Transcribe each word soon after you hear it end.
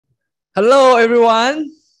Hello,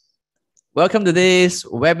 everyone. Welcome to this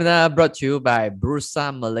webinar brought to you by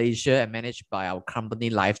Bursa Malaysia and managed by our company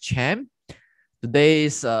LifeChamp.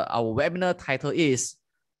 Today's our webinar title is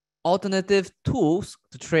Alternative Tools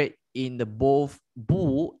to Trade in the both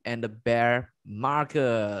bull and the bear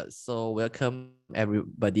market. So welcome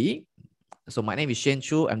everybody. So my name is Shen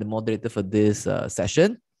Chu. I'm the moderator for this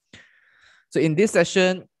session. So in this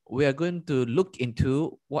session, we are going to look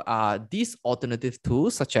into what are these alternative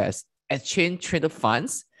tools such as exchange traded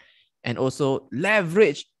funds and also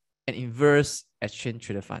leverage and inverse exchange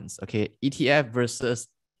traded funds. Okay, ETF versus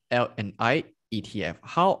L&I ETF.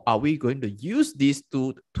 How are we going to use these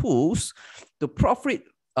two tools to profit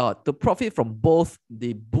from both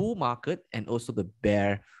the bull market and also the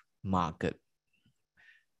bear market?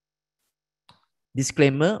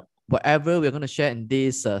 Disclaimer, whatever we're going to share in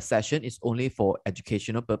this session is only for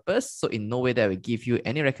educational purpose. So in no way that will give you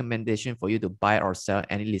any recommendation for you to buy or sell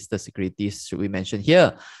any listed securities should we mention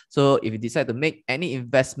here. So if you decide to make any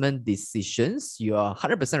investment decisions, you are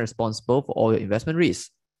 100% responsible for all your investment risks.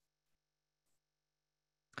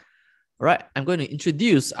 All right, I'm going to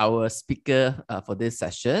introduce our speaker for this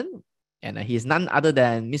session. And he's none other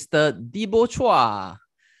than Mr. Debo Chua.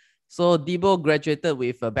 So Debo graduated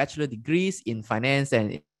with a bachelor degrees in finance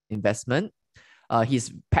and investment.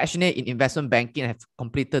 He's passionate in investment banking and have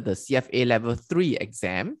completed the CFA level 3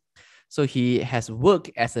 exam. So he has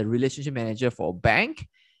worked as a relationship manager for a bank,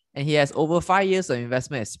 and he has over 5 years of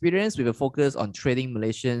investment experience with a focus on trading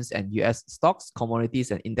Malaysians and US stocks,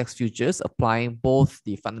 commodities, and index futures, applying both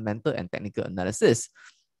the fundamental and technical analysis.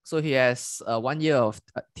 So he has 1 year of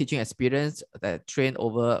teaching experience that trained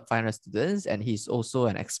over 500 students, and he's also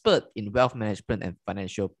an expert in wealth management and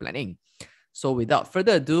financial planning. So without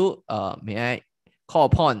further ado, may I call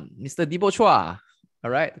upon Mr. Debo Chua,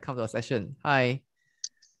 all right, to come to our session. Hi.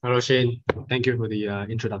 Hello, Shane. Thank you for the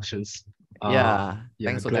introductions.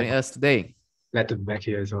 Thanks for joining us today. Glad to be back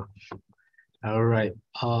here as well. All right.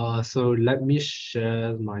 So let me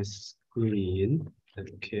share my screen.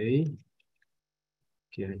 Okay.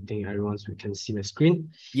 Okay, I think we can see my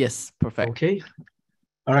screen. Yes, perfect. Okay.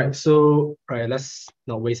 All right. So, let's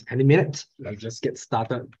not waste any minutes. Let's just get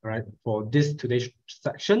started. All right. For today's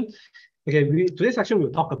section. Okay, today's section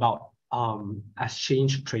we'll talk about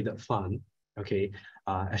exchange traded fund. Okay.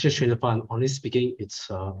 Exchange traded fund, honestly speaking,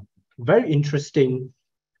 it's very interesting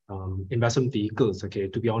investment vehicles. Okay,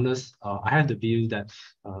 to be honest, I have the view that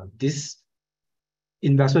this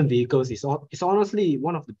investment vehicles is honestly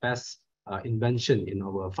one of the best invention in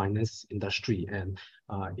our finance industry, and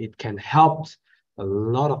it can help a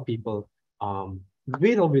lot of people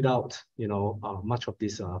with or without much of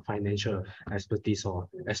this financial expertise or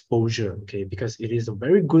exposure. Okay, because it is a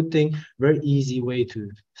very good thing, very easy way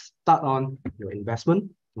to start on your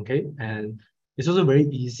investment. Okay, and it's also very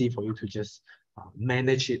easy for you to just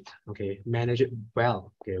manage it. Okay, manage it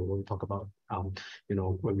well. Okay, when we talk about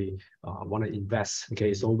when we want to invest.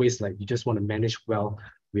 Okay, it's always like you just want to manage well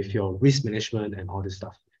with your risk management and all this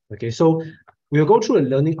stuff. Okay, so we'll go through the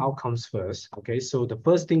learning outcomes first. Okay, so the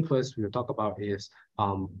first thing first we'll talk about is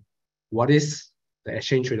what is the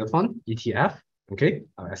exchange traded fund ETF. Okay,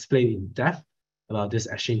 I'll explain in depth about this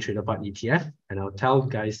exchange traded fund ETF, and I'll tell you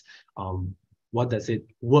guys what does it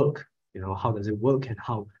work, how does it work, and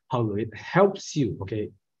how it helps you. Okay,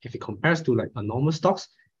 if it compares to like a normal stocks,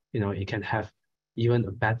 it can have even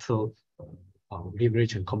a better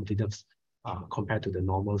leverage and competitiveness compared to the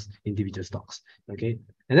normal individual stocks. Okay,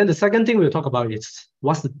 and then the second thing we'll talk about is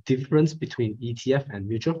what's the difference between ETF and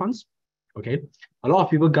mutual funds. Okay, a lot of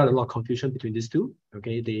people got a lot of confusion between these two.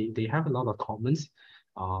 Okay, they have a lot of comments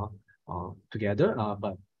together,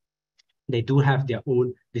 but they do have their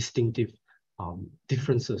own distinctive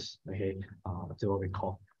differences. Okay, that's what we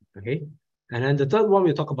call. Okay, and then the third one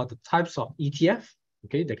we'll talk about the types of ETF.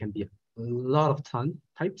 Okay, there can be a lot of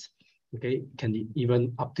types. Okay, it can be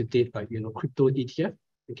even up to date, like crypto ETF.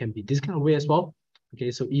 It can be this kind of way as well.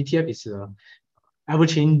 Okay, so ETF is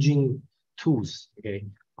ever-changing tools. Okay,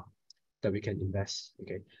 that we can invest.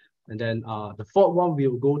 Okay, and then the fourth one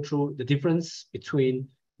we'll go through the difference between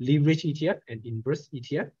leverage ETF and inverse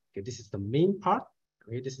ETF. Okay, this is the main part.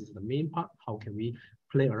 Okay, this is the main part. How can we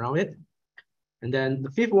play around it? And then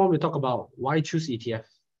the fifth one we'll talk about why choose ETF.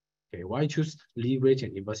 Okay, why choose leverage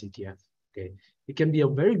and inverse ETF? Okay, it can be a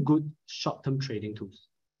very good short-term trading tools,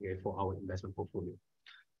 okay, for our investment portfolio.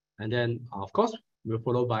 And then, of course, we'll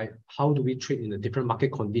follow by how do we trade in a different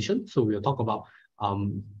market condition. So we'll talk about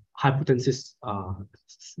hypothesis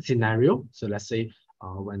scenario. So let's say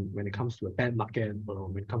when it comes to a bad market or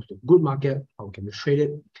when it comes to a good market, how can we trade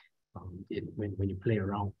it? when you play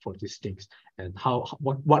around for these things, and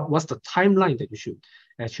what's the timeline that you should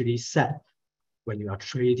actually set when you are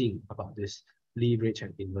trading about this leverage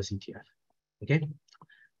and inverse ETF. Okay,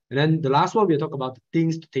 and then the last one, we'll talk about the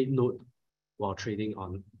things to take note while trading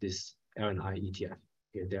on this L&I ETF.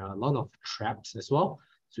 Okay, there are a lot of traps as well,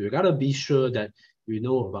 so you gotta be sure that you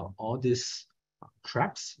know about all these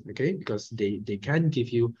traps, okay, because they can give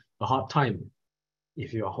you a hard time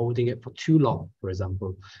if you are holding it for too long, for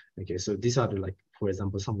example. Okay, so these are the, like, for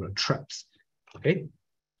example, some of the traps. Okay,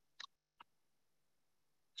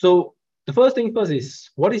 so the first thing first is,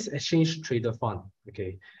 what is exchange traded fund?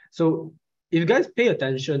 Okay, so if you guys pay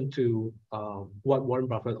attention to what Warren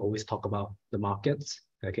Buffett always talk about the markets,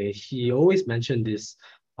 okay, he always mentioned this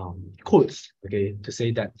quotes, okay, to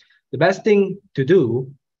say that the best thing to do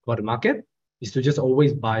for the market is to just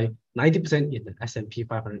always buy 90% in the S&P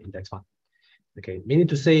 500 index fund. Okay, meaning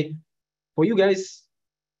to say, for you guys,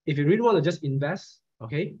 if you really want to just invest,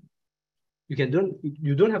 okay, you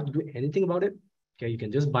don't have to do anything about it. Okay, you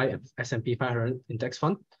can just buy an S&P 500 index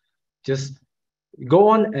fund. Just go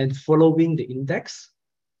on and following the index,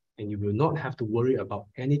 and you will not have to worry about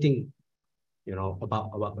anything, you know,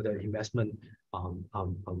 about the investment,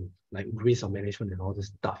 like risk or management and all this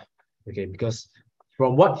stuff. Okay, because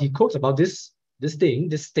from what he quotes about this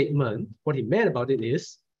statement, what he meant about it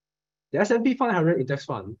is the S&P 500 index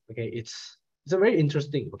fund. Okay, it's a very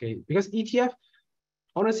interesting. Okay, because ETF,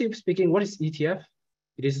 honestly speaking, what is ETF?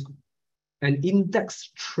 It is an index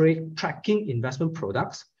tracking investment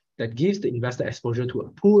products that gives the investor exposure to a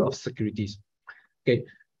pool of securities. Okay,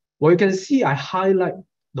 well, you can see I highlight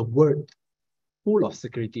the word pool of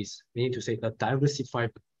securities, meaning to say a diversified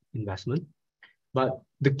investment. But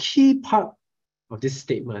the key part of this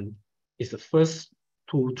statement is the first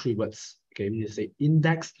 2-3 words. Okay, meaning to say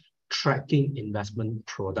index tracking investment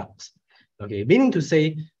products. Okay, meaning to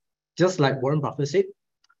say, just like Warren Buffett said,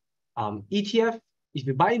 ETF, if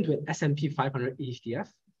you buy into an S&P 500 ETF,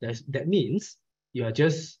 that means you are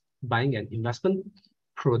just buying an investment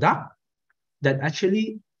product that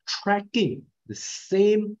actually tracking the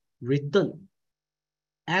same return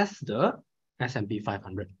as the S&P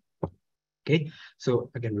 500. Okay, so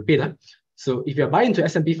I can repeat that. So if you're buying into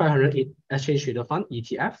S&P 500 exchange traded fund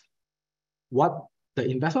ETF, what the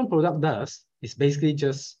investment product does is basically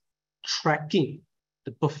just tracking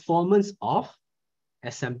the performance of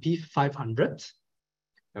S&P 500.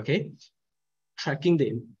 Okay, tracking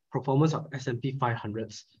the performance of S&P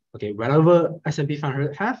 500. Okay, wherever S&P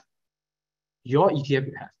 500 have, your ETF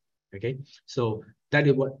will have. Okay, so that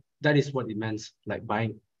is what it means, like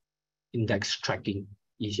buying index tracking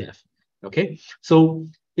ETF. Okay, so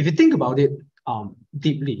if you think about it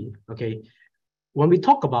deeply, okay, when we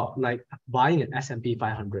talk about like buying an S&P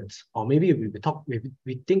 500, or maybe we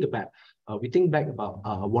think back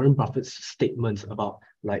about Warren Buffett's statements about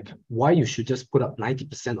like why you should just put up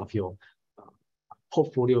 90% of your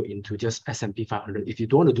portfolio into just S&P 500 if you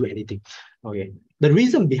don't want to do anything. Okay, the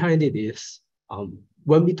reason behind it is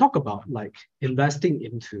when we talk about like investing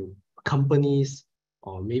into companies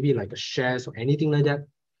or maybe like a shares or anything like that,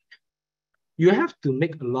 you have to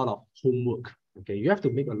make a lot of homework. Okay, you have to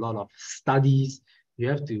make a lot of studies. You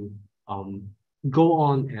have to go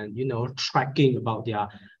on and, you know, tracking about their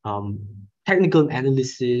technical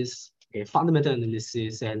analysis, okay, fundamental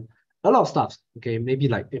analysis, and a lot of stuff. Okay, maybe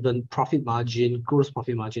like even profit margin, gross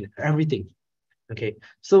profit margin, everything. Okay,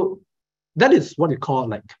 so that is what we call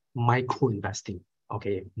like micro investing.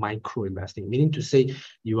 Okay, micro investing, meaning to say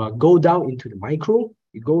you go down into the micro,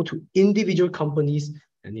 you go to individual companies,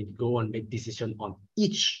 and you go and make decision on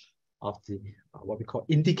each of the what we call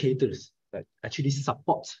indicators that actually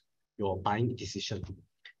support your buying decision.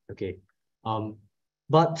 Okay,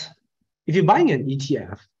 but if you're buying an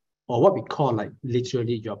ETF, or what we call like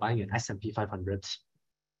literally you're buying an S&P 500,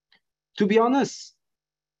 to be honest,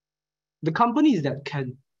 the companies that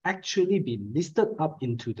can actually be listed up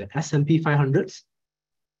into the S&P 500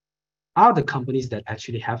 are the companies that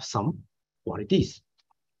actually have some qualities.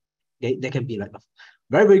 They can be like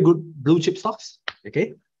very, very good blue chip stocks,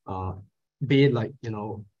 okay? Be it like, you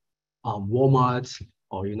know, Walmart,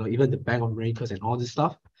 or, you know, even the Bank of America and all this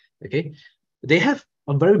stuff, okay? They have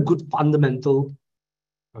a very good fundamental,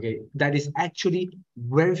 okay, that is actually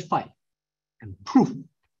verified and proved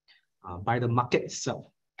by the market itself,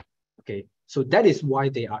 okay? So that is why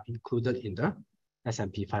they are included in the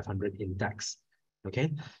S&P 500 index,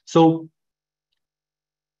 okay? So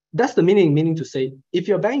that's the meaning to say, if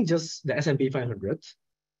you're buying just the S&P 500,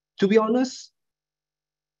 to be honest,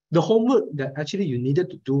 the homework that actually you needed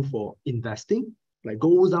to do for investing, like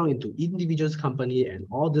go down into individuals company and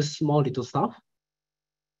all this small little stuff,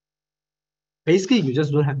 basically you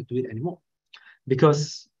just don't have to do it anymore,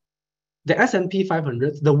 because the S&P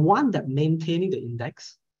 500, the one that maintaining the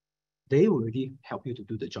index, they will already help you to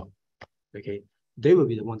do the job. Okay, they will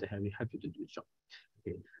be the one that help you to do the job.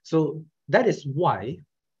 Okay, so that is why,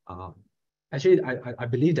 actually, I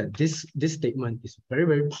believe that this statement is very,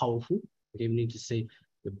 very powerful. Okay, we need to say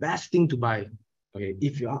the best thing to buy. Okay,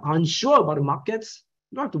 if you are unsure about the markets,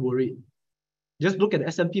 you don't have to worry. Just look at the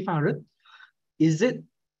S&P 500. Is it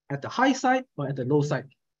at the high side or at the low side?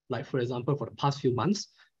 Like, for example, for the past few months,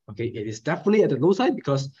 okay, it is definitely at the low side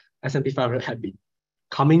because S&P 500 had been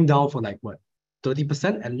coming down for like what,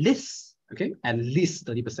 30% at least, okay, at least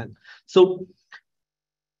 30%. So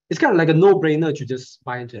it's kind of like a no-brainer to just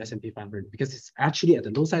buy into S&P 500 because it's actually at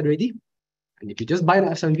the low side already. And if you just buy the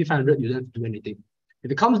S&P 500, you don't have to do anything.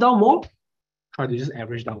 If it comes down more, try to just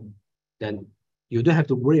average down. Then you don't have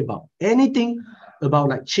to worry about anything about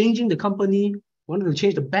like changing the company, wanting to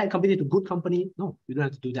change the bad company to good company. No, you don't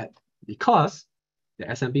have to do that because the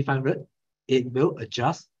S&P 500, it will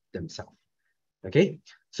adjust themselves. Okay,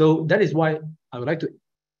 so that is why I would like to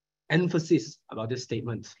emphasize about this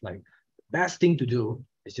statement. Like, the best thing to do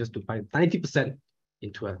is just to buy 90%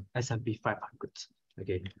 into an S&P 500.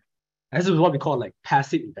 Okay, this is what we call like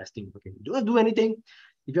passive investing. Okay, you don't do anything.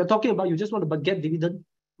 If you're talking about you just want to get dividend,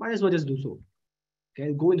 might as well just do so.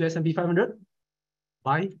 Okay, go into S&P 500,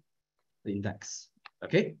 buy the index.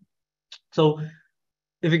 Okay, so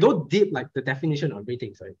if we go deep, like the definition of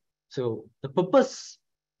ratings, right? So the purpose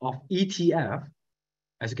of ETF,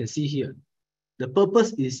 as you can see here, the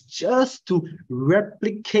purpose is just to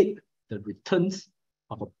replicate the returns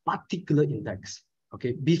of a particular index.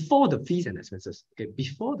 Okay, before the fees and expenses. Okay,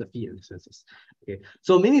 before the fee and expenses. Okay,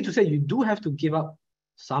 so meaning to say you do have to give up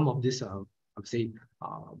some of this, I would say,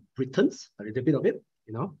 returns, a little bit of it,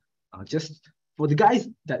 you know, just for the guys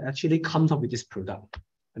that actually comes up with this product.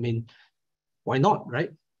 I mean, why not,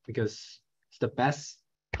 right? Because it's the best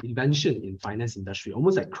invention in finance industry,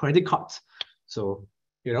 almost like credit cards. So,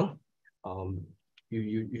 you know,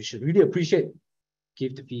 you should really appreciate,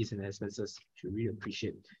 give the fees and expenses, you should really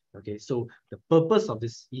appreciate. Okay, so the purpose of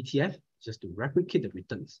this ETF is just to replicate the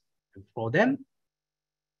returns. And for them,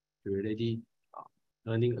 you're already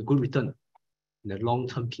earning a good return in a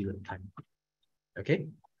long-term period of time. Okay.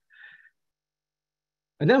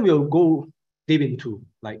 And then we'll go deep into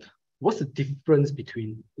like, what's the difference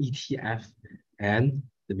between ETF and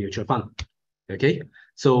the mutual fund? Okay,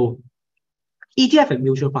 so ETF and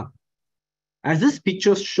mutual fund, as this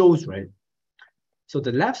picture shows, right? So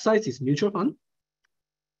the left side is mutual fund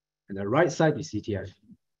and the right side is ETF.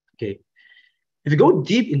 Okay, if you go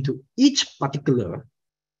deep into each particular,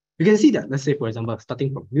 you can see that, let's say, for example,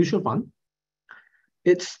 starting from mutual fund,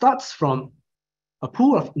 it starts from a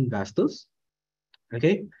pool of investors,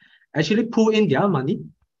 okay, actually pull in their money.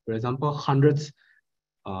 For example, hundreds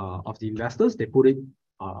of the investors, they put it,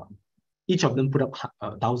 each of them put up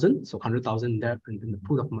 1,000, so 100,000 there in the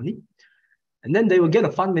pool of money. And then they will get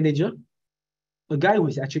a fund manager, a guy who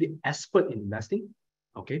is actually expert in investing,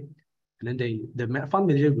 okay? And then the fund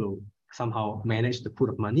manager will somehow manage the pool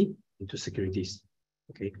of money into securities,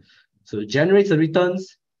 okay? So it generates the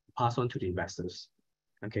returns, pass on to the investors,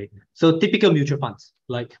 okay? So typical mutual funds,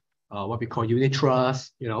 like what we call unit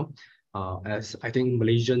trust, you know, as I think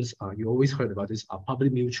Malaysians, you always heard about this,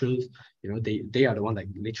 public mutuals, you know, they are the one like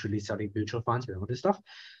literally selling mutual funds and all this stuff.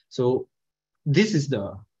 So this is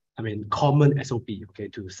the, I mean, common SOP, okay,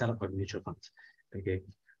 to set up a mutual fund, okay.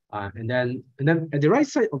 And then at the right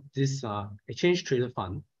side of this exchange traded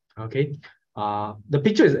fund, okay, the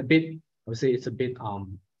picture is a bit, I would say it's a bit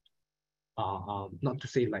not to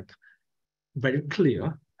say like very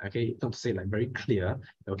clear, okay, not to say like very clear,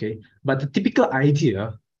 okay, but the typical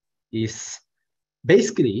idea is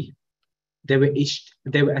basically they will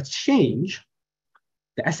exchange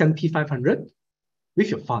the S&P 500 with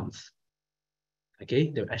your funds.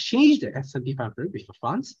 Okay, they will exchange the S&P 500 with your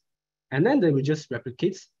funds, and then they will just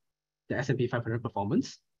replicate the S&P 500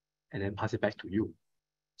 performance and then pass it back to you.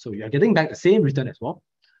 So you are getting back the same return as well.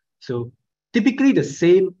 So typically the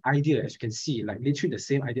same idea, as you can see, like literally the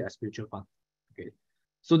same idea as mutual fund. Okay,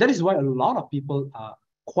 so that is why a lot of people are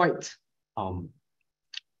quite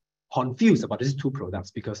confused about these two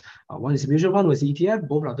products, because one is mutual fund, one is ETF.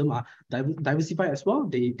 Both of them are diversified as well.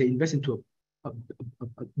 They invest into a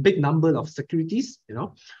big number of securities, you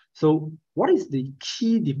know. So what is the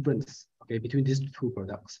key difference, okay, between these two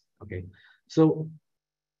products? Okay, so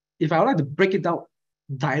if I would like to break it down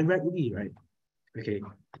directly, right? Okay,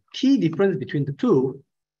 the key difference between the two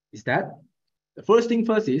is that the first thing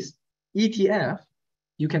first is ETF,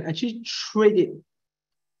 you can actually trade it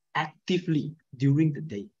actively during the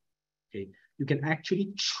day. Okay, you can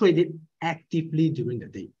actually trade it actively during the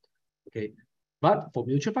day. Okay, but for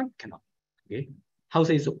mutual fund, cannot. Okay, how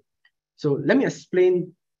say so? So let me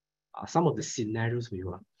explain some of the scenarios for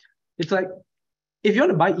you. It's like if you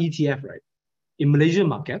want to buy ETF, right, in Malaysian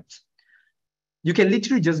markets, you can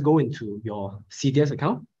literally just go into your CDS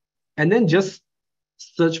account and then just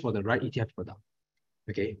search for the right ETF product.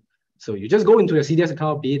 Okay, so you just go into your CDS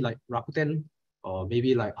account, be it like Rakuten or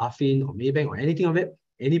maybe like Affin or Maybank or anything of it,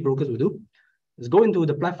 any brokers will do. Just go into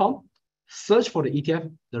the platform, search for the ETF,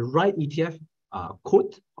 the right ETF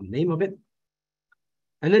code or name of it,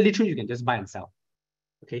 and then literally you can just buy and sell.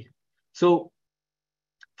 Okay, so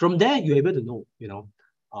from there you're able to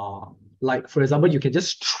know, like for example, you can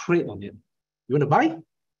just trade on it. You want to buy,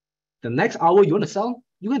 the next hour you want to sell,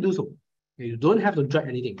 you can do so. You don't have to drag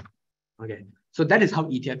anything. Okay, so that is how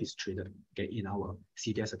ETF is traded, okay, in our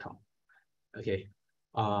CDS account. Okay,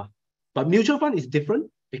 but mutual fund is different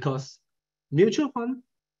because mutual fund,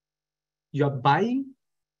 you're buying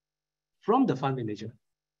from the fund manager.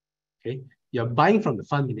 Okay, you're buying from the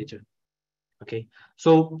fund manager. Okay,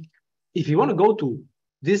 so if you want to go to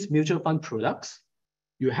these mutual fund products,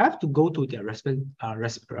 you have to go to their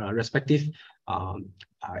respective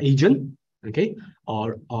agent. Okay,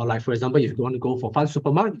 or like for example, if you want to go for Fund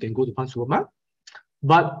Supermart, you can go to Fund Supermart.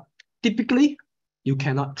 But typically, you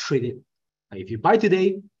cannot trade it. Like if you buy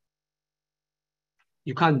today,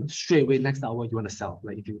 you can't straight away next hour you want to sell.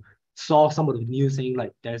 Like if you saw some of the news saying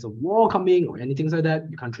like there's a war coming or anything like that,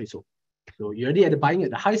 you can't trade so. So you're already at the buying at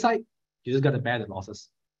the high side, you just got to bear the losses.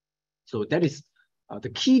 So that is the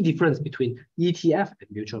key difference between ETF and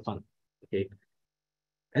mutual fund. Okay,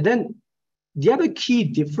 and then the other key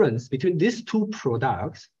difference between these two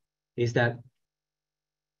products is that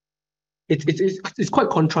it's quite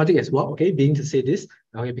contradictory as well. Okay, being to say this,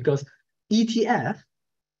 okay, because ETF,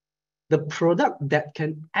 the product that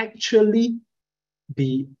can actually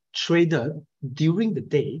be traded during the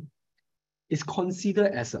day is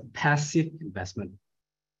considered as a passive investment.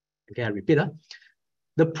 Okay, I repeat.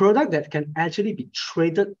 The product that can actually be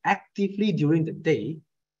traded actively during the day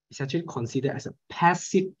is actually considered as a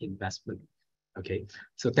passive investment. Okay,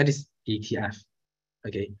 so that is ETF.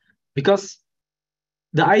 Okay, because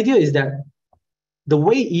the idea is that the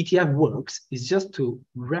way ETF works is just to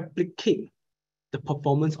replicate the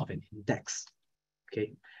performance of an index.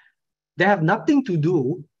 Okay, they have nothing to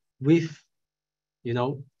do with,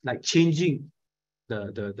 like changing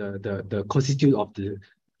the constitute of the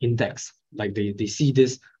index. Like they see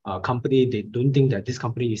this company, they don't think that this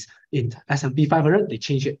company is in S&P 500, they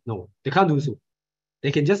change it. No, they can't do so.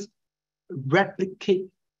 They can just replicate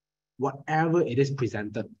whatever it is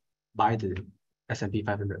presented by the S&P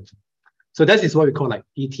 500. So that is what we call like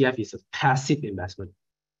ETF is a passive investment.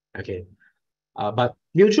 Okay, but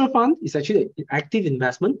mutual fund is actually an active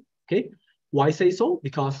investment. Okay, why say so?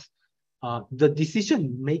 Because the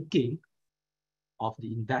decision making of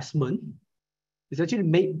the investment is actually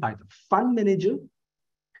made by the fund manager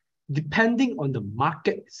depending on the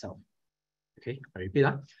market itself. Okay, I repeat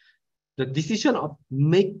that. The decision of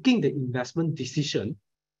making the investment decision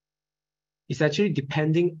is actually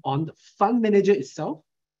depending on the fund manager itself,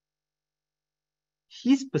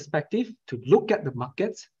 his perspective to look at the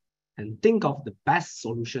markets and think of the best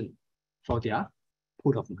solution for their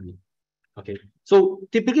pool of money. Okay, so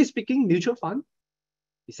typically speaking, mutual fund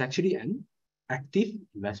is actually an active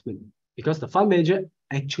investment because the fund manager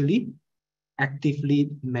actually actively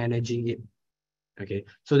managing it. Okay,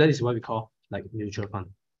 so that is what we call like mutual fund.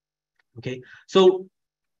 Okay, so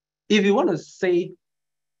if you want to say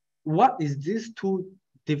what is these two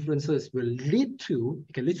differences will lead to,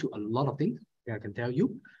 it can lead to a lot of things. I can tell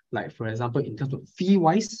you, like for example, in terms of fee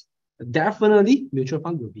wise, definitely mutual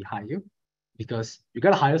fund will be higher because you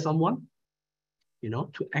got to hire someone,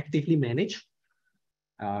 to actively manage.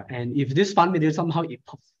 And if this fund manager somehow it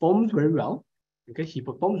performs very well, okay, he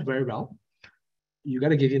performs very well, you got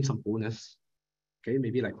to give him some bonus. Okay,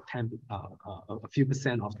 maybe like a few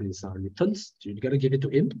percent of his returns. So you got to give it to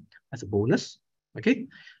him as a bonus. Okay,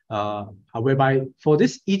 whereby for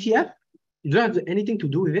this ETF, you don't have anything to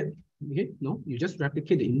do with it. Okay, no, you just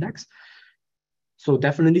replicate the index. So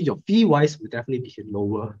definitely your fee wise will definitely be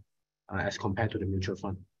lower as compared to the mutual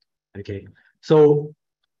fund. Okay, so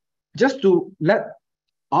just to let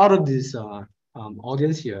all of this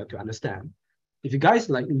audience here to understand, if you guys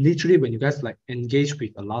like literally when you guys like engage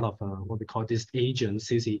with a lot of what we call this agent,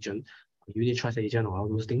 sales agent, unit trust agent, or all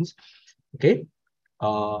those things, okay,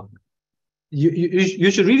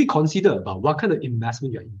 you should really consider about what kind of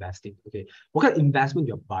investment you're investing. Okay, what kind of investment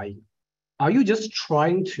you're buying. Are you just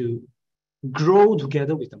trying to grow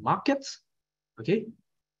together with the markets? Okay,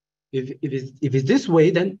 if it's this way,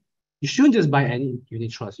 then you shouldn't just buy any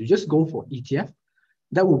unit trust. You just go for ETF.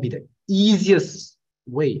 That will be the easiest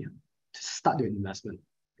way to start your investment.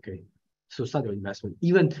 Okay, so start your investment.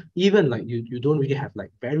 Even like you don't really have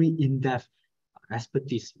like very in-depth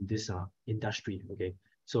expertise in this industry. Okay,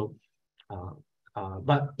 so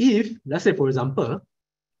but if let's say for example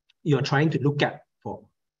you're trying to look at for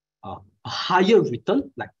a higher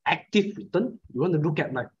return, like active return, you want to look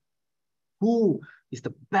at like who is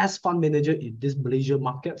the best fund manager in this Malaysia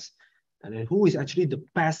markets, and then who is actually the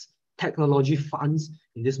best technology funds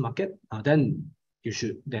in this market, then you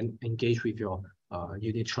should then engage with your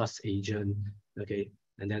unit trust agent, okay?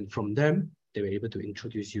 And then from them, they were able to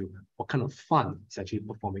introduce you what kind of fund is actually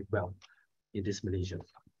performing well in this Malaysia,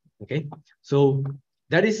 okay? So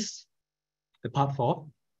that is the part 4,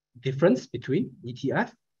 difference between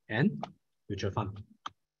ETF and mutual fund.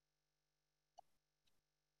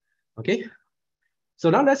 Okay, so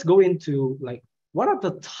now let's go into like what are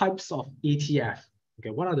the types of ETF? Okay,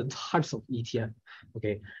 what are the types of ETF?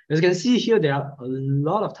 Okay, as you can see here, there are a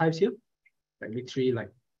lot of types here, like literally like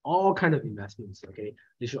all kind of investments. Okay,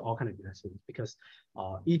 literally all kind of investments, because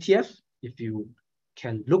ETF, if you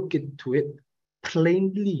can look into it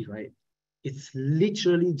plainly, right, it's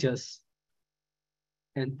literally just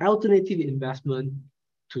an alternative investment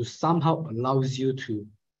to somehow allows you to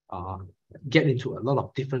get into a lot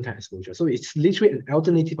of different kind of exposure. So it's literally an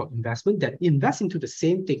alternative of investment that invests into the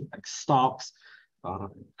same thing like stocks,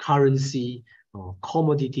 currency, or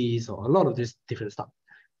commodities, or a lot of this different stuff.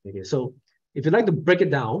 Okay, so if you'd like to break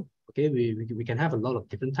it down, okay, we can have a lot of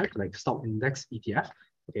different types like stock index ETF.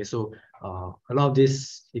 Okay, so a lot of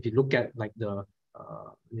this, if you look at like the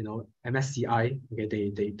you know, MSCI,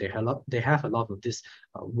 okay, they have a lot of this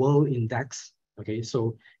world index. Okay,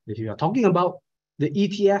 so if you are talking about the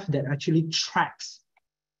ETF that actually tracks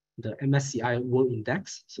the MSCI World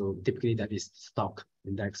Index, so typically that is stock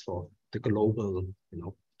index for the global, you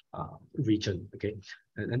know, region. Okay,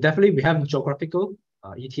 and definitely we have geographical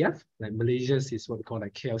ETF, like Malaysia's is what we call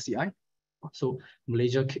like KLCI. So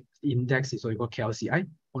Malaysia index is what we call KLCI,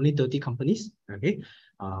 only 30 companies. Okay,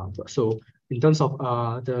 so in terms of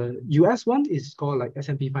the US one is called like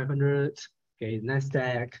S&P 500, okay,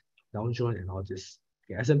 NASDAQ, Dow Jones, and all this.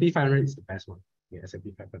 Okay, S&P 500 is the best one. Okay,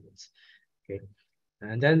 S&P 500. Okay,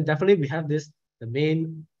 and then definitely we have this, the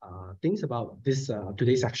main things about this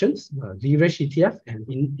today's sections, leverage ETF and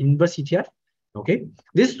inverse ETF. Okay,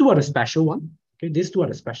 these two are the special one. Okay, these two are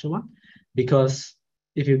the special one because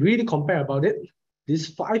if you really compare about it, these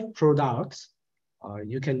 5 products,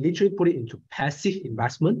 you can literally put it into passive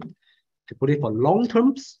investment, to put it for long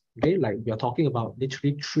terms. Okay, like we are talking about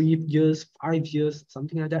literally 3 years, 5 years,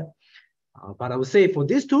 something like that. But I would say for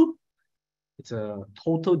these two, it's a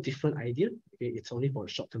total different idea. Okay, it's only for a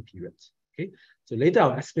short-term period. Okay, so later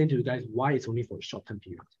I'll explain to you guys why it's only for a short-term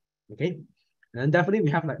period. Okay, and definitely we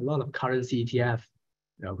have like a lot of currency ETF.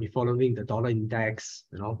 We're following the dollar index.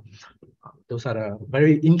 You know, those are the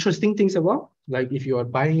very interesting things as well. Like if you are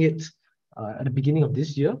buying it at the beginning of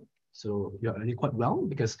this year, so you're earning quite well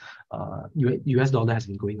because US dollar has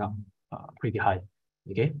been going up pretty high.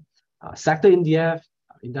 Okay, sector ETF,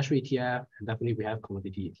 industry ETF, and definitely we have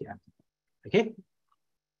commodity ETF. Okay.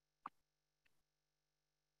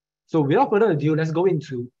 So without further ado, let's go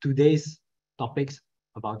into today's topics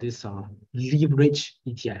about this leverage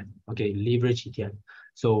ETF. Okay, leverage ETF.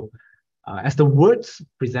 So as the words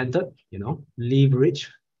presented, you know,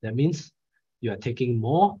 leverage, that means you are taking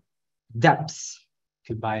more debts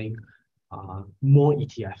to buying more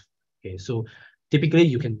ETF. Okay, so typically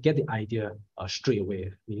you can get the idea straight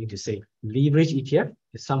away, meaning to say leverage ETF,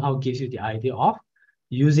 it somehow gives you the idea of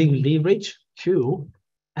using leverage to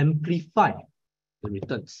amplify the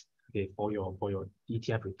returns, okay, for your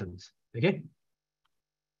ETF returns. Okay.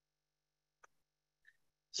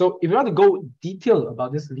 So if you want to go detail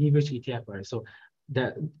about this leverage ETF, right? So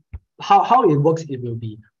that how it works, it will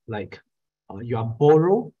be like you are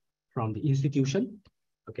borrow from the institution,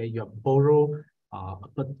 okay? You are borrow a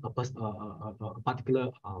particular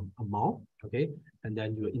amount, okay? And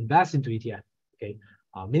then you invest into ETF, okay?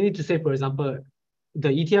 Meaning to say, for example, the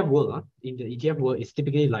ETF world, in the ETF world, is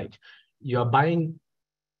typically like you are buying,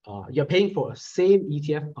 you're paying for a same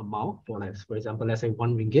ETF amount for, like, for example, let's say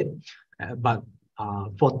 1 ringgit, but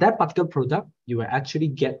for that particular product, you will actually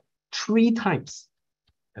get 3 times,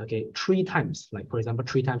 okay, 3 times, like for example,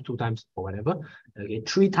 3 times, 2 times, or whatever, okay,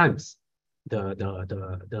 3 times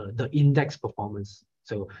the index performance.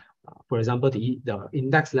 So, for example, the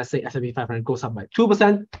index, let's say S&P 500 goes up by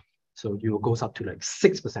 2%, so you goes up to like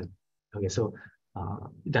 6%. Okay, so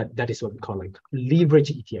that is what we call like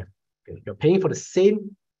leverage ETF. Okay, you're paying for the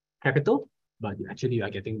same capital, but you are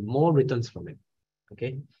getting more returns from it.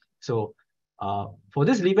 Okay, So for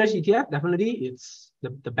this leverage ETF, definitely it's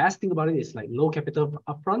the best thing about it is like low capital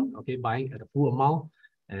upfront, okay, buying at a full amount,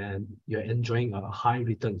 and you're enjoying high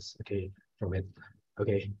returns, okay, from it,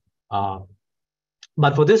 okay.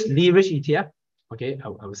 But for this leverage ETF, okay, I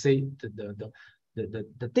would say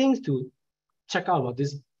the things to check out about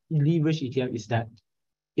this leverage ETF is that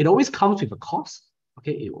it always comes with a cost.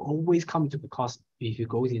 Okay, it always comes with a cost if it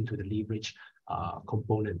goes into the leverage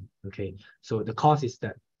component. Okay, so the cost is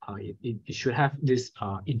that it should have this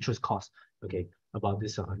interest cost. Okay, about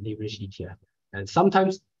this leverage ETF, and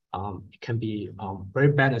sometimes it can be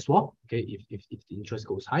very bad as well. Okay, if the interest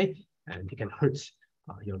goes high, and it can hurt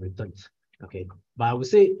your returns. Okay, but I would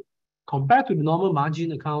say compared to the normal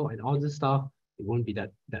margin account and all this stuff, it won't be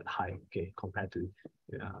that high. Okay, compared to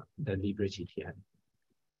the leverage ETF.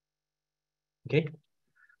 Okay,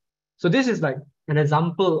 so this is like an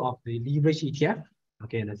example of the leverage ETF.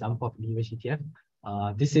 Okay, an example of leverage ETF.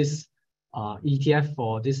 This is ETF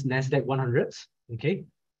for this Nasdaq 100. Okay,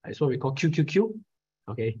 it's what we call QQQ.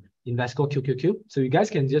 Okay, Invesco QQQ. So you guys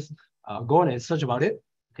can just go on and search about it.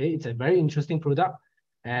 Okay, it's a very interesting product,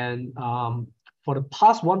 and for the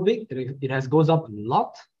past 1 week, it has goes up a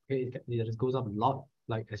lot. Okay, it has goes up a lot.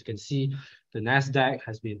 Like as you can see, the Nasdaq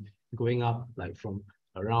has been going up like from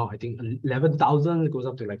around, I think 11,000, it goes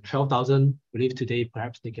up to like 12,000. I believe today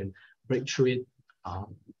perhaps they can break through it,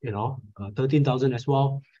 13,000 as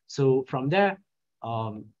well. So from there,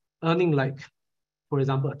 earning like, for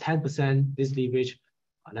example, a 10% this leverage,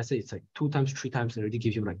 let's say it's like 2 times, 3 times, it already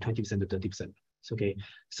gives you like 20% to 30%. It's okay.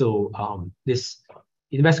 So this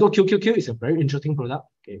Invesco QQQ is a very interesting product.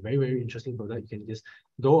 Okay, very, very interesting product. You can just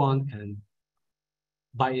go on and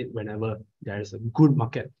buy it whenever there is a good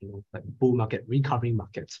market, like bull market, recovering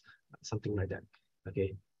markets, something like that.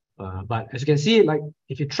 Okay, but as you can see, like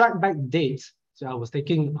if you track back dates, so I was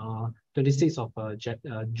taking 26th of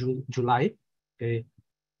July. Okay,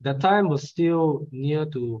 that time was still near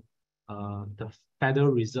to the Federal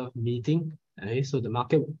Reserve meeting. Okay, so the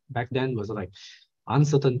market back then was like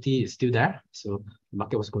uncertainty is still there, so the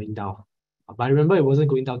market was going down. But I remember it wasn't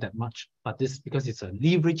going down that much. But this, because it's a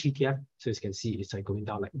leverage ETF, so as you can see, it's like going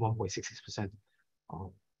down like 1.66%.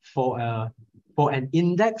 For an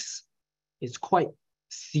index, it's quite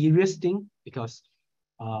serious thing, because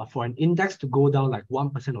for an index to go down like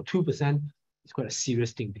 1% or 2%, it's quite a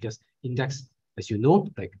serious thing, because index, as you know,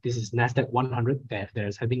 like this is Nasdaq 100,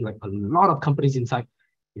 there's having like a lot of companies inside.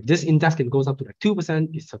 If this index can goes up to like 2%,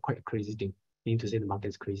 it's quite a crazy thing. Meaning to say the market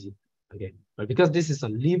is crazy. Okay, but because this is a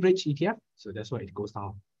leverage ETF, so that's why it goes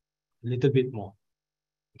down a little bit more.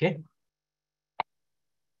 Okay.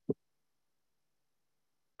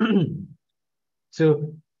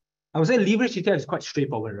 So I would say leverage ETF is quite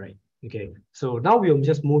straightforward, right? Okay, so now we'll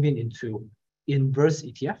just move into inverse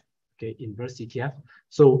ETF. Okay, inverse ETF.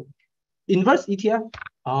 So inverse ETF,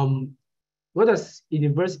 what does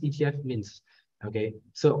inverse ETF means? Okay,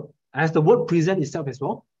 so as the word presents itself as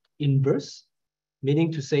well, inverse,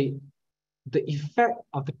 meaning to say the effect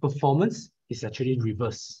of the performance is actually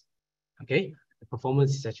reverse. Okay, the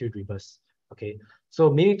performance is actually reverse. Okay, so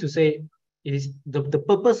meaning to say, it is the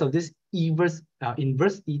purpose of this inverse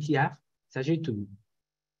ETF is actually to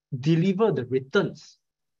deliver the returns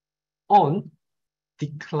on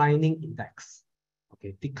declining index.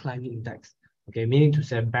 Okay, declining index. Okay, meaning to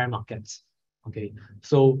say bear markets. Okay,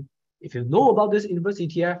 so if you know about this inverse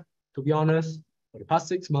ETF, to be honest, for the past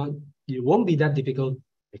 6 months, it won't be that difficult,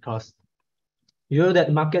 because you know that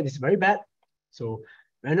the market is very bad. So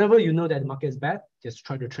whenever you know that the market is bad, just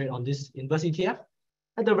try to trade on this inverse ETF.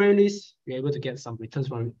 At the very least, you're able to get some returns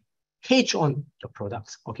from it. Hedge on your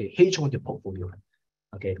products. Okay, hedge on your portfolio.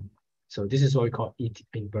 Okay, so this is what we call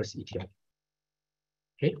inverse ETF.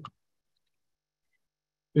 Okay,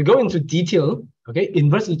 we go into detail. Okay,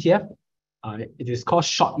 inverse ETF, it is called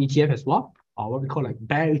short ETF as well, or what we call like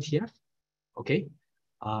bear ETF. Okay,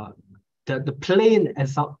 the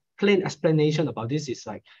plain explanation about this is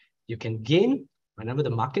like you can gain whenever the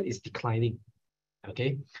market is declining. Okay,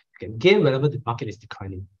 you can gain whenever the market is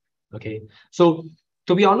declining. Okay, so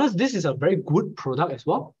to be honest, this is a very good product as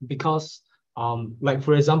well, because like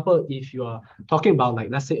for example, if you are talking about like,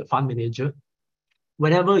 let's say a fund manager,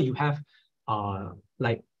 whenever you have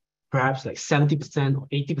like perhaps like 70% or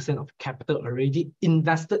 80% of capital already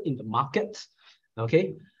invested in the market,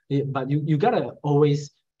 okay, but you gotta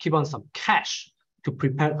always keep on some cash to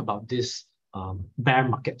prepare about this bear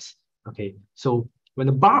markets. Okay, so when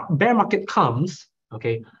the bear market comes,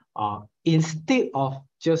 okay, instead of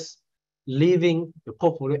just leaving your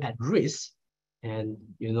portfolio at risk and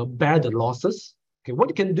bear the losses, okay, what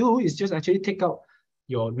you can do is just actually take out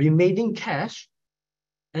your remaining cash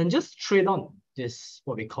and just trade on. this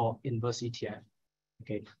what we call inverse ETF.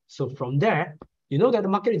 Okay, so from there, you know that the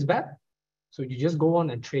market is bad, so you just go on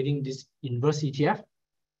and trading this inverse ETF.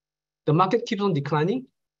 The market keeps on declining,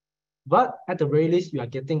 but at the very least, you are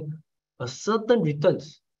getting a certain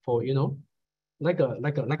returns for, you know, like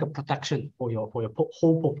a protection for your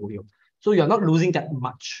whole portfolio. So you're not losing that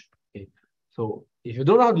much. Okay, so if you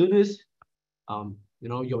don't know how to do this, you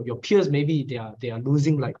know, your peers, maybe they are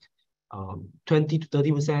losing like 20 to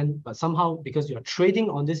 30%, but somehow because you're trading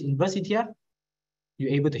on this inverse ETF,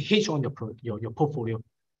 you're able to hedge on your portfolio,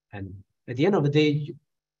 and at the end of the day,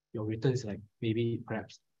 your return is like maybe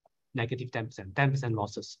perhaps negative 10%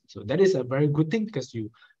 losses. So that is a very good thing because you're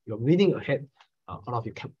winning ahead a lot of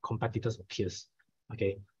your competitors or peers.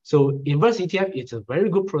 Okay, so inverse ETF is a very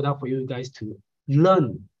good product for you guys to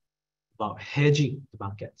learn about hedging the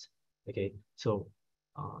markets. Okay, so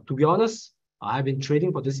to be honest, I've been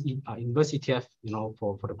trading for this inverse ETF, you know,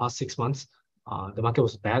 for the past 6 months. The market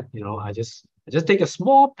was bad, you know. I just take a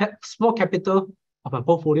small capital of my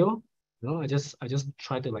portfolio. You know, I just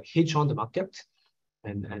try to like hedge on the market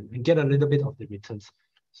and get a little bit of the returns.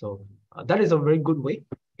 So that is a very good way.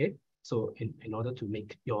 Okay, so in order to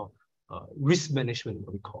make your risk management,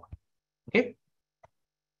 what we call it. Okay.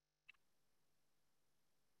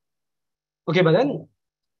 Okay, but then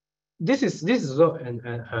this is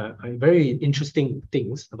a very interesting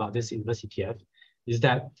things about this inverse ETF is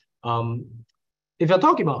that if you're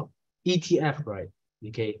talking about ETF, right?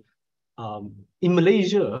 Okay, in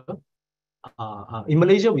Malaysia,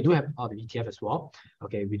 we do have the ETF as well.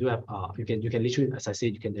 Okay, we do have you can literally, as I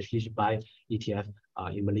said, you can actually buy ETF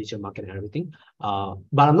in Malaysia market and everything.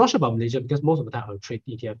 But I'm not sure about Malaysia because most of the time I'll trade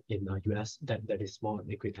ETF in US that is more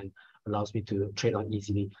liquid and allows me to trade on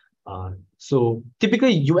easily. So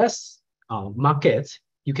typically US markets,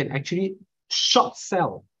 you can actually short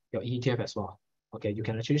sell your ETF as well. Okay, you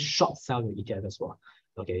can actually short sell your ETF as well.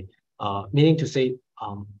 Okay, meaning to say,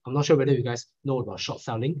 I'm not sure whether you guys know about short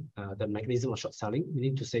selling, the mechanism of short selling,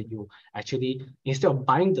 meaning to say you actually, instead of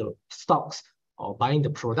buying the stocks or buying the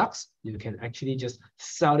products, you can actually just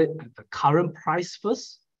sell it at the current price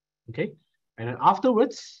first. Okay, and then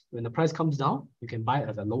afterwards, when the price comes down, you can buy it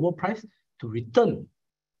at a lower price to return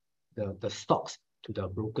the stocks to the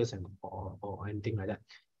brokers and or anything like that.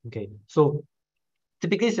 Okay, so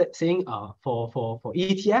typically saying for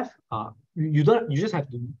ETF, you just have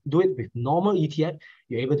to do it with normal ETF.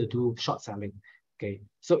 You're able to do short selling. Okay,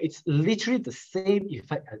 so it's literally the same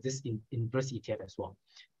effect as this inverse ETF as well.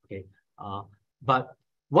 Okay, but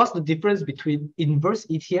what's the difference between inverse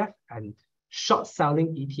ETF and short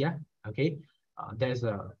selling ETF? Okay, there's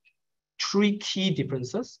three key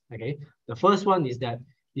differences. Okay, the first one is that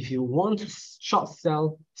if you want to short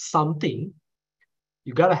sell something,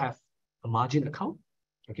 you gotta have a margin account.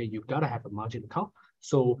 Okay, you've got to have a margin account.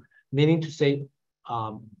 So meaning to say,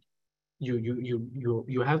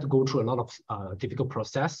 you have to go through a lot of difficult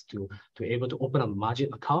process to able to open a margin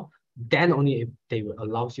account. Then only if they will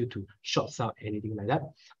allow you to short sell anything like that.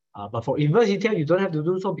 But for inverse ETF, you don't have to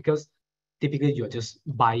do so because typically you're just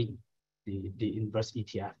buying the inverse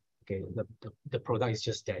ETF. Okay, the product is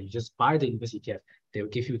just there. You just buy the inverse ETF. They will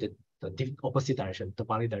give you the opposite direction, the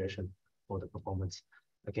value direction for the performance.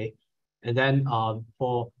 Okay. And then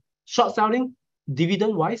for short selling,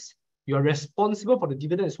 dividend wise, you are responsible for the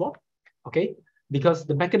dividend as well. Okay, because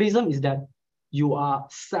the mechanism is that you are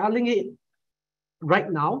selling it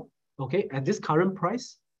right now, okay, at this current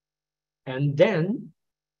price, and then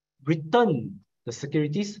return the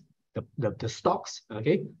securities, the stocks,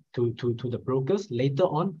 okay, to the brokers later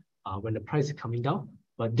on when the price is coming down.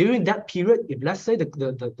 But during that period, if let's say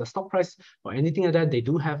the stock price or anything like that, they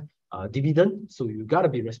do have dividend, so you gotta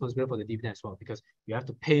be responsible for the dividend as well because you have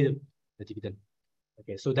to pay the dividend.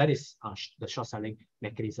 Okay, so that is the short selling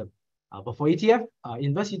mechanism. But for ETF,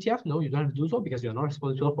 inverse ETF, no, you don't have to do so because you're not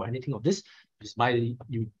responsible for anything of this. Just buy the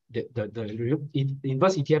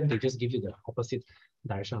inverse ETF, they just give you the opposite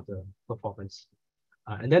direction of the performance.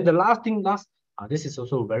 And then the last thing, this is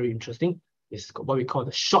also very interesting, is what we call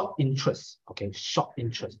the short interest. Okay, short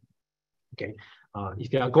interest. Okay,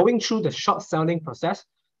 if you are going through the short selling process,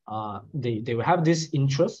 they will have this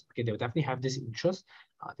interest. Okay, they will definitely have this interest.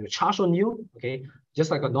 They will charge on you. Okay,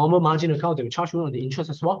 just like a normal margin account, they will charge you on the interest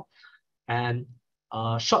as well. And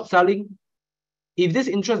short selling, if this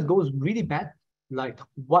interest goes really bad, like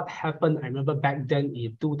what happened, I remember back then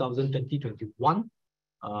in 2020-21,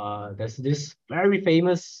 there's this very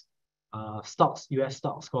famous US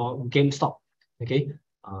stocks called GameStop. Okay,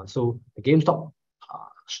 so the GameStop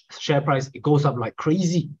share price, it goes up like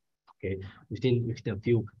crazy. Okay, within a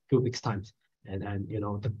few weeks times, and you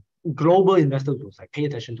know global investors will like pay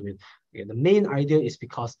attention to it. Okay, the main idea is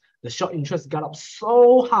because the short interest got up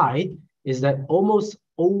so high is that almost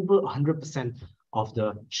over 100% of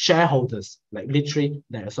the shareholders, like literally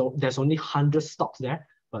there's only 100 stocks there,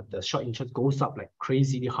 but the short interest goes up like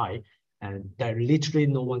crazily high, and there literally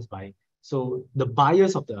no one's buying. So the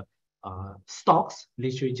buyers of the stocks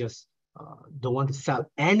literally just don't want to sell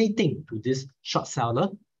anything to this short seller,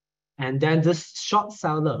 and then this short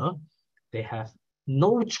seller, they have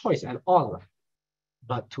no choice at all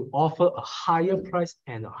but to offer a higher price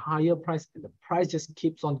and a higher price, and the price just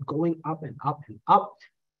keeps on going up and up and up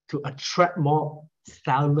to attract more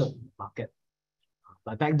seller in the market.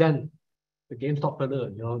 But back then, the GameStop fella,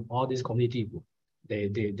 you know, all this community,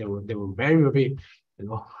 they were very, very, you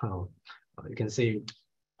know, you can say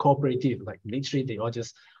cooperative. Like literally, they all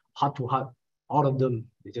just heart to heart, all of them,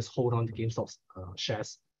 they just hold on to GameStop's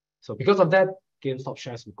shares. So because of that, GameStop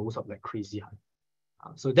shares goes up like crazy high.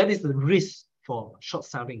 So that is the risk for short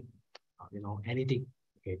selling, you know, anything.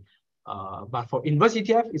 Okay. But for inverse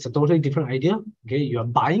ETF, it's a totally different idea. Okay, you are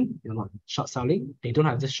buying, you're not short selling. They don't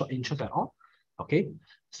have this short interest at all. Okay,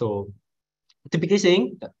 so typically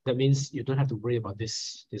saying that means you don't have to worry about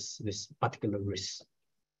this particular risk.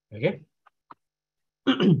 Okay.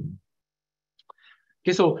 Okay,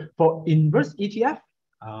 so for inverse ETF,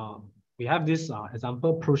 we have this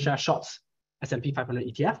example ProShare Shorts S&P 500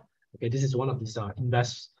 ETF. Okay, this is one of these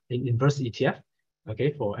inverse ETF.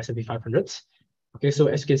 Okay, for S&P 500s. Okay, so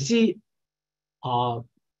as you can see,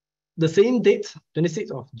 the same date,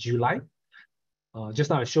 26th of July. Just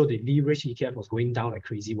now I showed the leverage ETF was going down like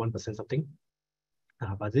crazy, 1% something.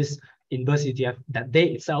 But this inverse ETF, that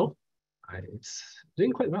day itself, it's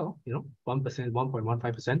doing quite well, you know, 1%,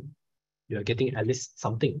 1.15%. You're getting at least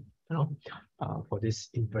something, you know, for this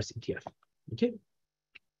inverse ETF. Okay.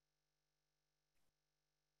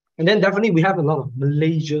 And then definitely we have a lot of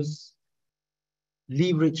Malaysia's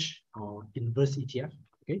leverage or inverse ETF.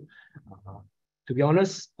 Okay. To be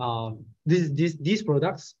honest, these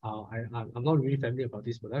products, I'm not really familiar about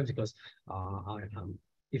these products because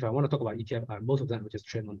if I want to talk about ETF, most of them I just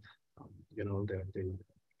trade on, you know, the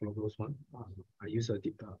global one. I use a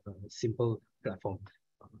simple platform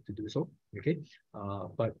to do so. Okay,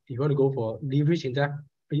 but if you want to go for leverage and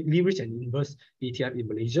inverse ETF in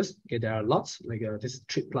Malaysia, okay, there are lots like this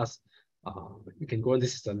Trade Plus. You can go on.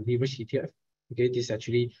 This is a leverage ETF. Okay, this is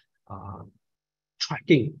actually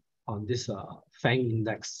tracking on this FANG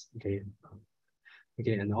index. Okay,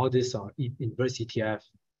 okay, and all this inverse ETF,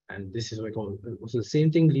 and this is what I call also the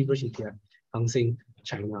same thing, leverage ETF, Hang Seng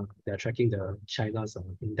China. They're tracking the China's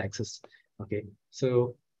indexes. Okay,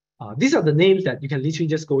 so these are the names that you can literally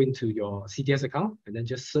just go into your CTS account and then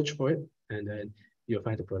just search for it, and then you'll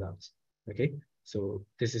find the products. Okay, so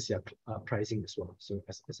this is your pricing as well. So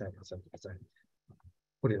as I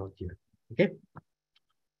put it on here. Okay.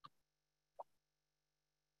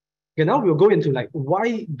 Okay, now we'll go into like,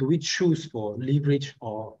 why do we choose for leverage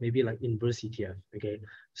or maybe like inverse ETF? Okay,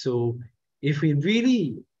 so if we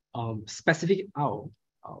really specific out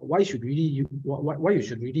why you should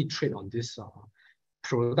really trade on these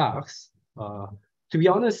products, to be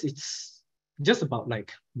honest, it's just about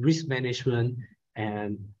like risk management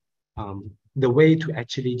and the way to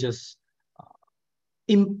actually just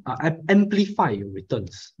amplify your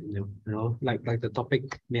returns. You know, like the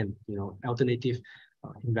topic meant, you know, alternative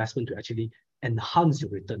investment to actually enhance your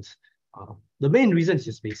returns. The main reason is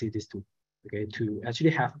just basically these two. Okay, to actually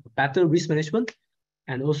have better risk management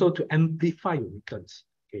and also to amplify your returns.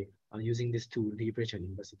 Okay, using these two, leverage and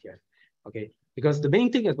inverse ETF. Okay, because the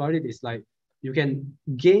main thing about it is like you can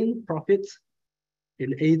gain profits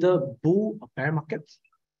in either bull or bear markets,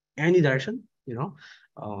 any direction. You know,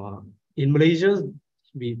 in Malaysia,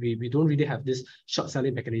 we don't really have this short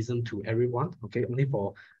selling mechanism to everyone. Okay, only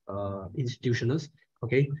for institutionals.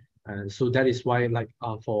 Okay, and so that is why like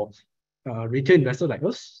for retail investors like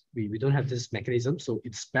us, we don't have this mechanism. So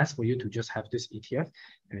it's best for you to just have this ETF,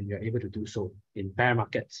 and you're able to do so in bear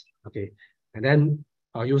markets. Okay, and then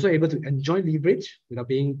you're also able to enjoy leverage without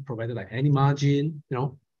being provided like any margin. You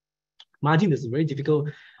know, margin is very difficult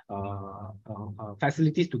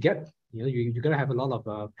facilities to get. You know, you gotta have a lot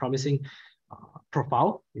of promising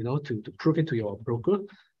profile, you know, to prove it to your broker.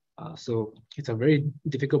 So it's a very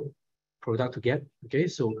difficult product to get. Okay,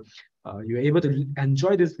 so you're able to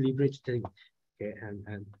enjoy this leverage thing, okay,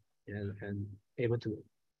 and able to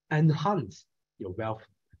enhance your wealth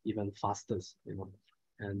even faster, you know,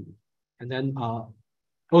 and then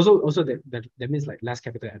also that means like less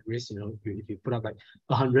capital at risk. You know, if you put up like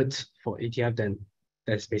 100 for ETF, then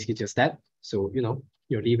that's basically just that. So you know,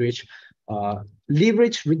 your leverage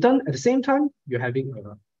return at the same time, you're having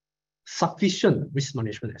sufficient risk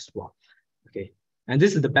management as well. Okay, and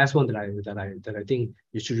this is the best one that I think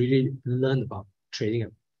you should really learn about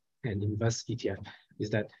trading and invest ETF, is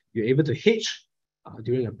that you're able to hedge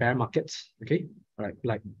during a bear market. Okay, all right,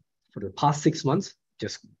 like for the past 6 months,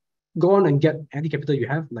 just go on and get any capital you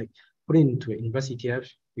have, like put it into an invest ETF.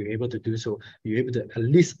 You're able to do so. You're able to at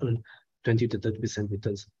least earn 20 to 30%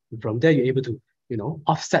 returns. And from there, you're able to,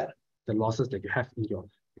 offset the losses that you have in your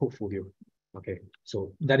portfolio. Okay,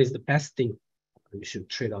 so that is the best thing you should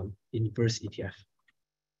trade on inverse ETF.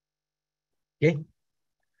 Okay, and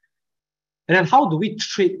then how do we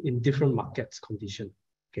trade in different markets condition?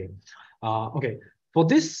 Okay, okay, for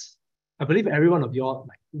this, I believe every one of you all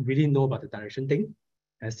really know about the direction thing,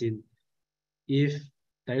 as in if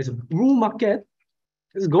there is a bull market,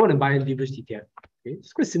 just go and buy a leverage ETF. Okay,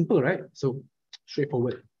 it's quite simple, right? So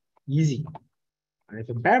straightforward, easy. And if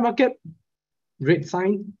a bear market, red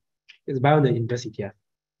sign, is buy on the invest ETF.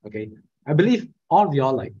 Okay, I believe all of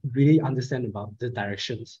y'all really understand about the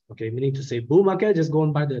directions. Okay, meaning to say bull market, just go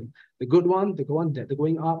and buy the good one, the one that they're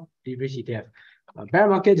going up, leverage ETF. Bear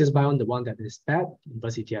market, just buy on the one that is bad,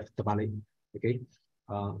 invest ETF, terbalik. Okay,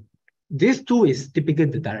 this two is typically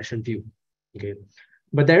the direction view. Okay,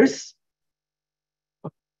 but there is a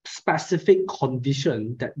specific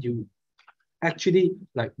condition that you actually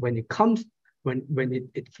when it comes when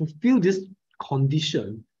it fulfills this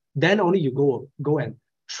condition, then only you go and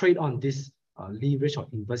trade on this leverage or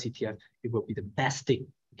invest ETF. It will be the best thing.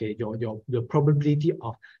 Okay, your probability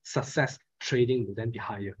of success trading will then be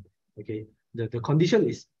higher. Okay, the condition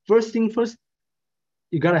is, first thing first,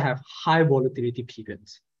 you gotta have high volatility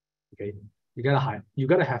periods. Okay, you gotta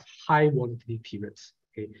have high volatility periods.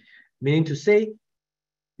 Okay, meaning to say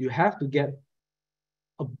you have to get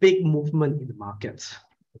a big movement in the markets.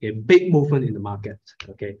 Okay, big movement in the market.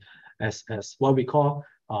 Okay, as what we call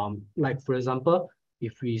like for example,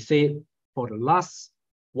 if we say for the last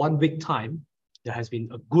 1 week time, there has been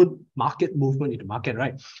a good market movement in the market,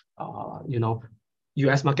 right?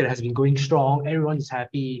 US market has been going strong, everyone is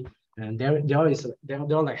happy, and they're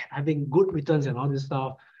like having good returns and all this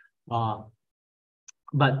stuff.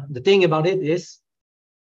 But the thing about it is,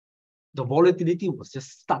 the volatility was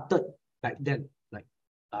just started back then, like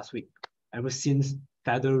last week, ever since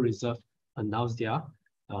Federal Reserve announced their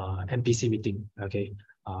MPC meeting. Okay,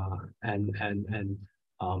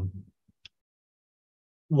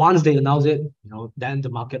 once they announce it, then the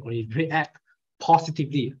market only react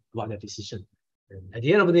positively about that decision. And at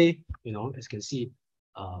the end of the day, as you can see,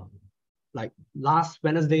 like last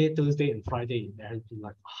Wednesday, Thursday, and Friday, there has been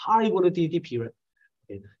like high volatility period.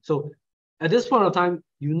 Okay, so at this point of time,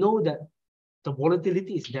 you know that the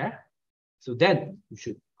volatility is there, so then you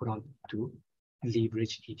should put on to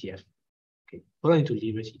leverage ETF. Okay, put on into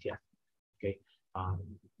leverage ETF. Okay,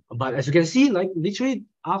 but as you can see, like literally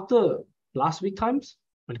after last week times,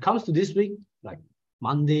 when it comes to this week, like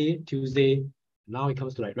Monday, Tuesday, now it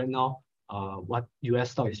comes to like right now, what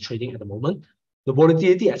US stock is trading at the moment, the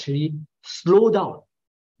volatility actually slowed down.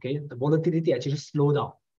 Okay, the volatility actually slowed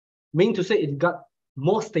down, meaning to say it got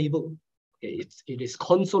more stable. Okay, it is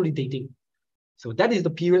consolidating. So that is the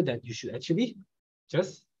period that you should actually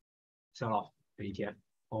just sell off the ETF,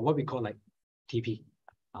 or what we call like TP,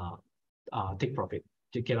 take profit,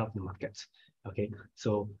 to get out of the markets. Okay,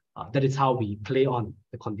 so that is how we play on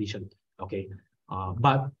the condition. Okay,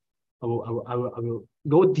 but I will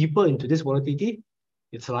go deeper into this volatility.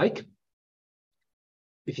 It's like,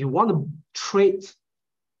 if you want to trade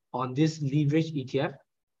on this leverage ETF,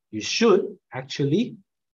 you should actually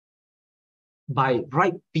buy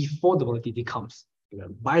right before the volatility comes.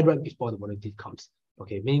 Buy right before the volatility comes.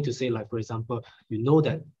 Okay, meaning to say, like for example, you know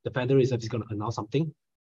that the Federal Reserve is going to announce something.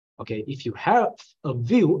 Okay, if you have a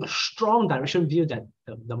view, a strong direction view that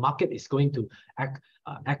the market is going to act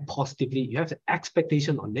positively, you have the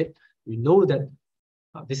expectation on it, you know that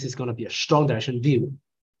this is going to be a strong direction view,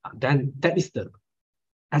 then that is the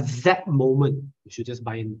exact moment you should just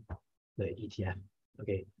buy in the ETF.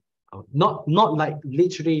 Okay, not like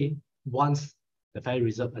literally once the Federal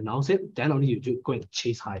Reserve announce it, then only you do go and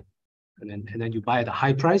chase high, and then you buy at the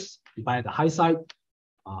high price, you buy at the high side.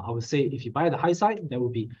 I would say if you buy at the high side, that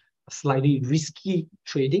would be a slightly risky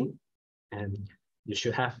trading, and you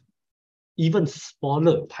should have even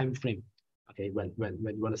smaller time frame. Okay, when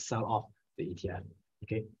you want to sell off the ETF.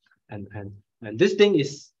 Okay, and this thing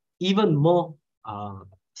is even more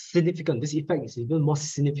significant. This effect is even more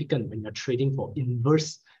significant when you're trading for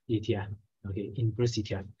inverse ETF. Okay, inverse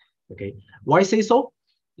ETF. Okay, why say so?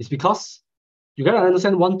 It's because you gotta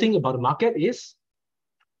understand one thing about the market is,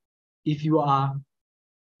 if you are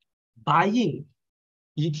buying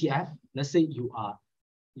ETF, let's say you are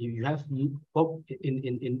you have well,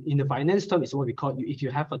 in the finance term is what we call, if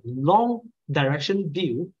you have a long direction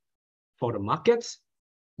view for the markets,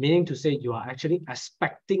 meaning to say you are actually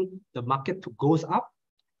expecting the market to goes up,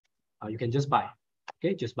 you can just buy.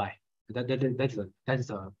 Okay, just buy. That's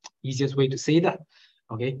the easiest way to say that.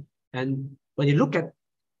 Okay, and when you look at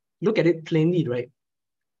it plainly, right?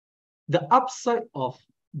 The upside of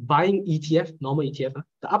buying ETF, normal ETF,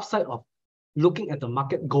 the upside of looking at the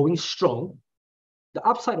market going strong, the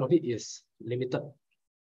upside of it is limited.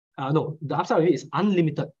 No, the upside of it is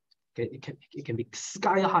unlimited. Okay, it can be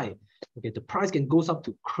sky high. Okay, the price can goes up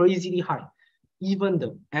to crazily high. Even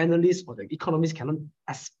the analysts or the economists cannot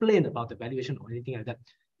explain about the valuation or anything like that.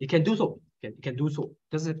 It can do so. It can do so.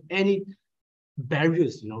 Doesn't have any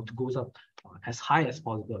barriers, to go up as high as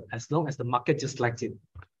possible, as long as the market just likes it.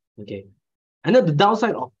 Okay, and then the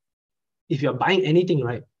downside of if you're buying anything,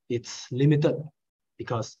 right, it's limited,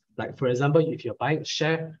 because, like, for example, if you're buying a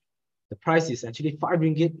share, the price is actually 5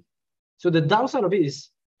 ringgit. So the downside of it is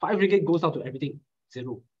 5 ringgit goes out to everything,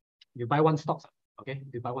 0. You buy one stock, okay?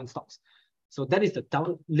 You buy one stocks. So that is the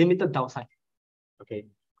limited downside, okay?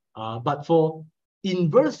 But for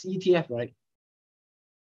inverse ETF, right,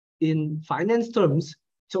 in finance terms,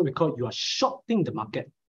 so we call you are shorting the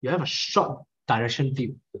market. You have a short direction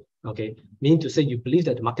view, okay? Meaning to say you believe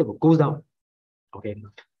that the market will go down, okay?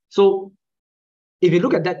 So if you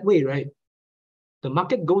look at that way, right, the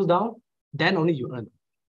market goes down, then only you earn.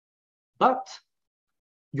 But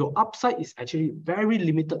your upside is actually very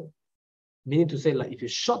limited. Meaning to say, like, if you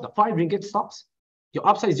short the 5 ringgit stocks, your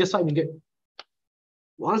upside is just 5 ringgit.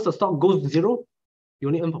 Once the stock goes to 0, you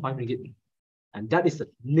only earn for 5 ringgit. And that is the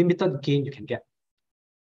limited gain you can get.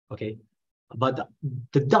 Okay. But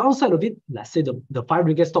the downside of it, let's say the 5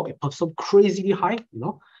 ringgit stock is so crazily high,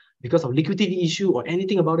 because of liquidity issue or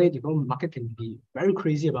anything about it, market can be very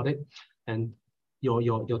crazy about it. And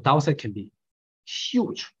your downside can be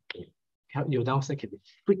huge. Your downside can be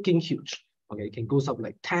freaking huge. Okay, it can go up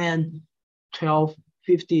like 10, 12,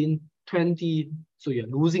 15, 20. So you're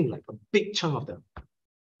losing like a big chunk of the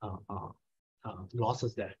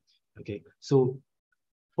losses there. Okay, so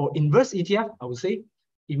for inverse ETF, I would say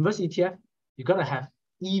inverse ETF, you gotta have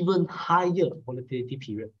even higher volatility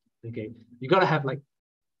period. Okay, you gotta have, like,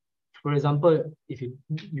 for example, if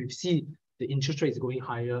you see the interest rate is going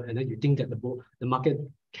higher, and then you think that the market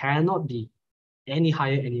cannot be any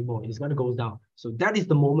higher anymore, it's gonna go down. So that is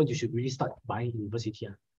the moment you should really start buying inverse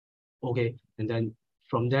ETF. Okay, and then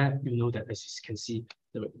from there, you know that, as you can see,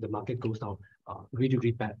 the market goes down really,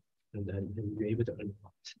 really bad, and then you're able to earn a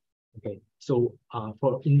lot. Okay, so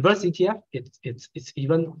for inverse ETF, it's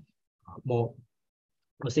even more,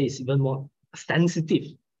 I'll say it's even more sensitive,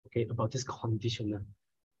 okay, about this conditioner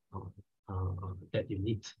that you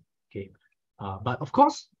need. Okay, but of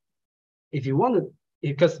course, if you want to,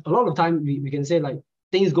 because a lot of time we can say, like,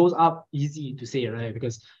 things goes up easy to say, right?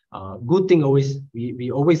 Because good thing always,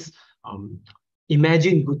 we always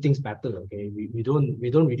imagine good things better. Okay, we don't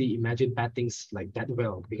really imagine bad things like that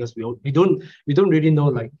well, because we don't really know,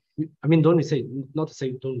 like, I mean, don't say, not to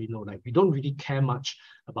say don't really know, like, we don't really care much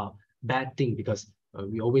about bad thing, because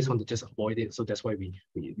we always want to just avoid it. So that's why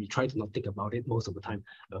we try to not think about it most of the time.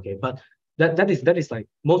 Okay, but that is like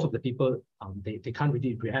most of the people, they can't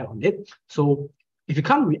really react on it. So if you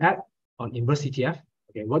can't react on inverse ETF,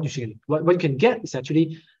 okay, what you can get is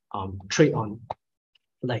actually trade on,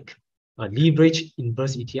 like, a leverage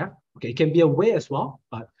inverse ETF. Okay, it can be a way as well,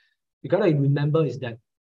 but you gotta remember is that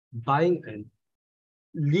buying an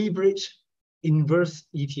leverage inverse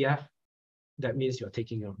ETF, that means you're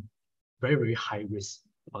taking a very, very high risk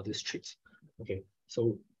about this trade. Okay,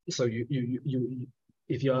 so you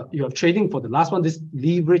if you're trading for the last one, this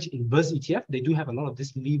leverage inverse ETF, they do have a lot of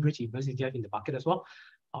this leverage inverse ETF in the market as well.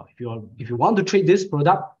 If you want to trade this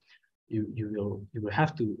product, you will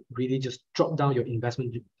have to really just drop down your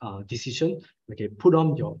investment decision. Okay, put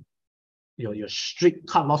on your strict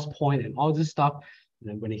cut loss point and all this stuff. And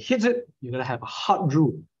then when it hits it, you're gonna have a hard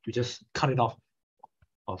rule to just cut it off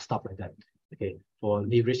or stuff like that. Okay, for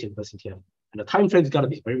leverage inverse ETF, and the time frame is gonna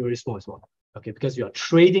be very, very small as well. Okay, because you are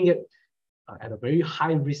trading it at a very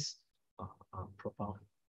high risk profile.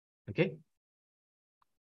 Okay.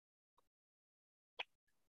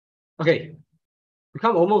 Okay, we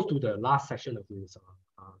come almost to the last section of this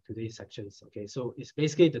today's sections. Okay, so it's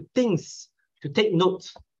basically the things to take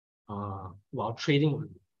note while trading on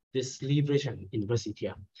this leverage and inverse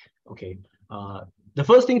ETF. Okay, the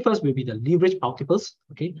first thing first will be the leverage multiples.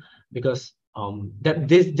 Okay, because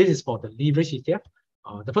this is for the leverage ETF.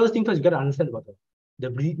 The first thing first, you got to understand about the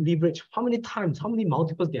leverage. How many times, how many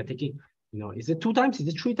multiples they are taking? Is it 2 times? Is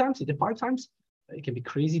it 3 times? Is it 5 times? It can be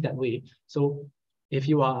crazy that way. So If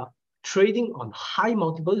you are trading on high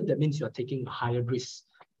multiple, that means you are taking a higher risk,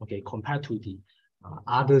 okay, compared to the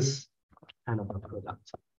others kind of a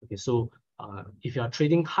product. Okay, so if you are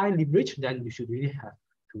trading high leverage, then you should really have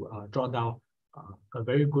to draw down a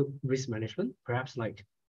very good risk management. Perhaps like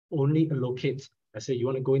only allocate, let's say you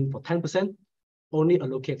want to go in for 10%, only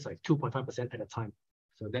allocates like 2.5% at a time.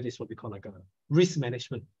 So that is what we call like a risk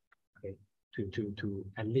management, okay, to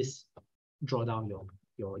at least draw down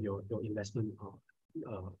your investment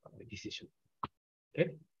decision.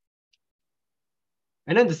 Okay.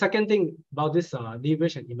 And then the second thing about this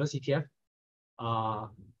leverage and inverse ETF,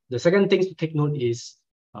 the second thing to take note is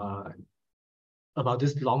about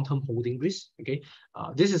this long-term holding risk. Okay,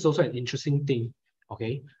 this is also an interesting thing.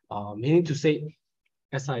 Okay, meaning to say,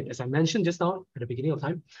 as I mentioned just now at the beginning of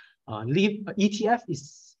time, ETF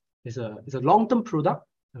is a long-term product.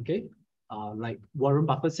 Okay, like Warren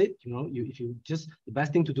Buffett said, if you just, the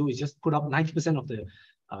best thing to do is just put up 90% of the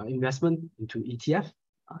investment into ETF.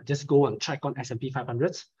 Just go and track on S&P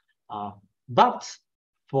 500. But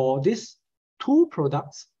for these two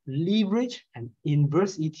products, leverage and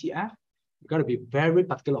inverse ETF, you got to be very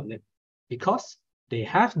particular on it because they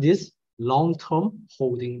have this long-term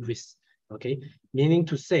holding risk. Okay, meaning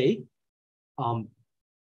to say,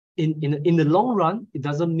 in the long run, it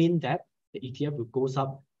doesn't mean that the ETF will goes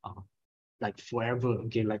up like forever.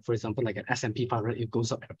 Okay, like for example, like an S&P 500, it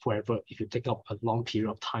goes up forever if you take up a long period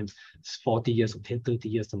of time, 40 years or 30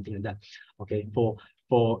 years, something like that. Okay, for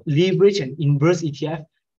leverage and inverse ETF,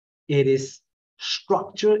 it is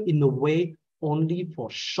structured in a way only for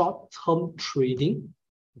short-term trading.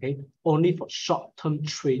 Okay, only for short-term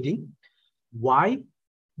trading. Why?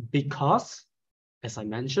 Because, as I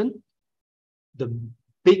mentioned, the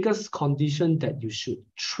biggest condition that you should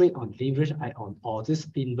trade on leverage or this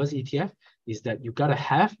inverse ETF is that you gotta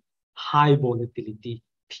have high volatility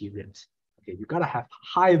periods. Okay, you gotta have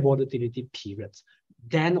high volatility periods.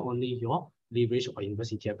 Then only your leverage or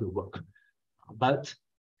inverse ETF will work. But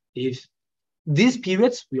if these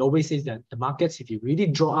periods, we always say that the markets, if you really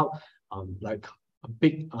draw out like a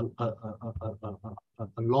big, a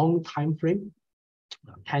long time frame,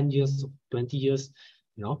 10 years, 20 years,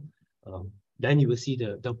 then you will see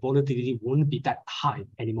the volatility won't be that high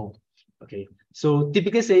anymore. Okay, so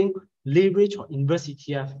typically saying leverage or inverse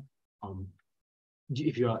ETF,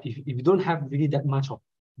 if you don't have really that much of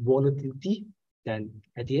volatility, then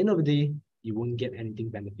at the end of the day, you won't get anything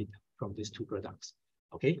benefit from these two products.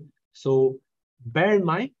 Okay, so bear in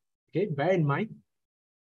mind,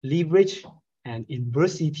 leverage and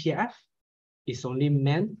inverse ETF is only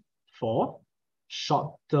meant for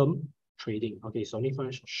short-term trading. Okay, so only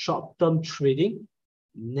for short-term trading.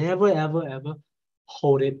 Never, ever, ever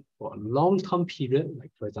hold it for a long-term period,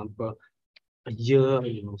 like for example, a year,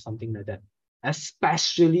 something like that.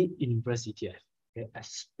 Especially inverse ETF. Okay,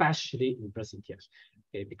 especially inverse ETF.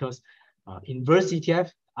 Okay, because inverse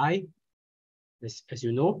ETF, as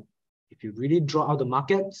you know, if you really draw out the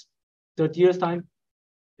market, 30 years time,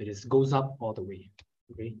 it goes up all the way.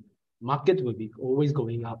 Okay, market will be always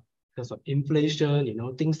going up because of inflation,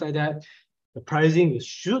 things like that. The pricing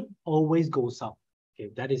should always goes up.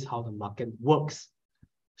 Okay, that is how the market works.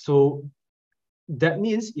 So that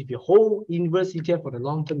means if you hold inverse ETF for the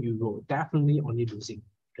long term, you will definitely only losing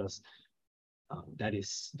because that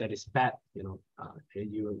is bad.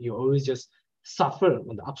 You always just suffer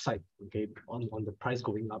on the upside. Okay, on the price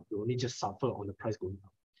going up, you only just suffer on the price going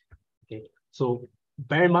up. Okay, so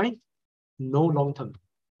bear in mind, no long term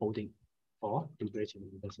holding for leverage and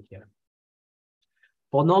inverse ETF.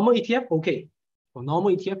 For normal ETF, okay. For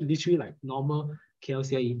normal ETF, literally like normal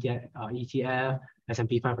KLCI ETF,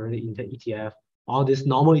 S&P 500 ETF, all this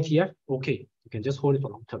normal ETF, okay, you can just hold it for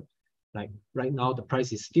long term. Like right now, the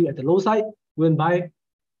price is still at the low side, go and buy,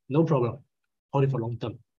 no problem. Hold it for long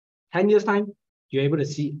term. 10 years time, you're able to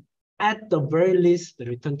see at the very least, the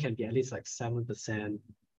return can be at least like 7%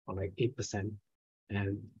 or like 8%.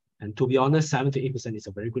 And to be honest, 7 to 8% is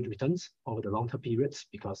a very good returns over the long-term periods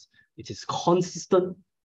because it is consistent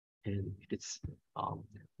and it's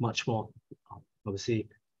much more, I would say,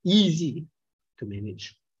 easy to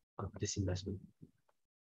manage this investment.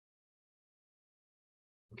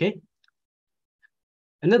 Okay.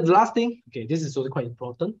 And then the last thing, okay, this is also quite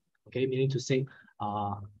important, okay, meaning to say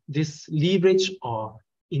this leverage or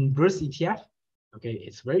inverse ETF, okay,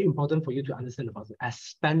 it's very important for you to understand about the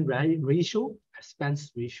expense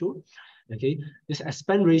ratio. Okay, this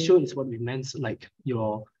expense ratio is what we meant, like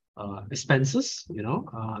your expenses,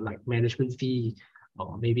 like management fee,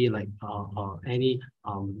 or maybe like any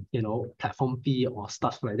platform fee or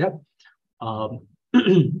stuff like that.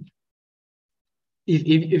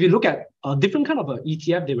 if you look at a different kind of a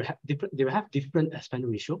ETF, they will have different expense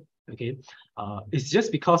ratio. Okay, it's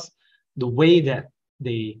just because the way that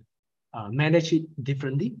they manage it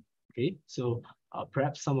differently. Okay, so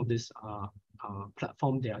perhaps some of this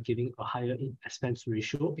platform, they are giving a higher expense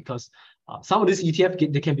ratio because some of this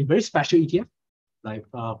ETF, they can be very special ETF. Like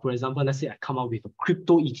for example, let's say I come out with a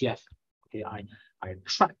crypto ETF. Okay, I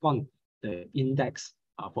track on the index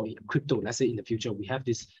for crypto. Let's say in the future we have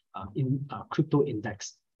this crypto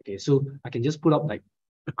index. Okay, so I can just put up like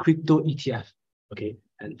a crypto ETF. Okay,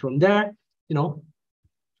 and from there,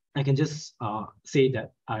 I can just say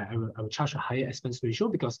that I will charge a higher expense ratio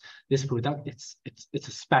because this product, it's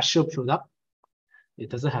a special product. It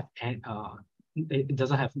doesn't have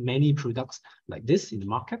many products like this in the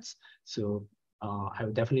markets. So I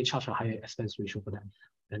will definitely charge a higher expense ratio for that.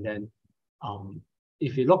 And then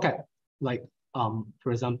if you look at like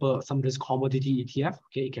for example, some of this commodity ETF,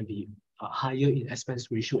 okay, it can be higher in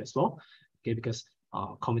expense ratio as well. Okay, because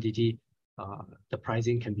commodity, the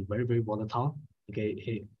pricing can be very, very volatile.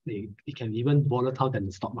 Okay, it can be even volatile than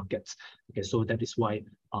the stock markets. Okay, so that is why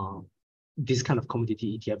this kind of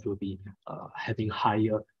commodity ETF will be having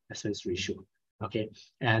higher expense ratio. Okay,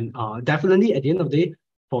 and definitely at the end of the day,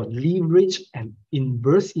 for leverage and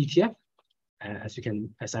inverse ETF,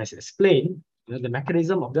 as I explained, the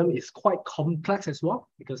mechanism of them is quite complex as well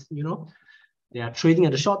because they are trading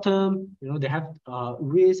at the short term. They have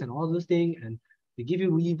risk and all those things, and they give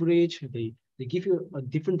you leverage. They give you a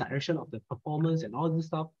different direction of the performance and all this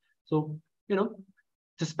stuff. So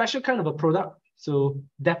it's a special kind of a product. So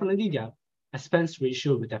definitely their expense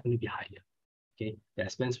ratio will definitely be higher. Okay, the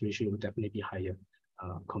expense ratio will definitely be higher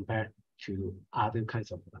compared to other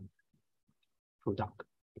kinds of product.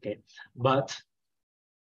 Okay, but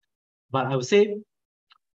I would say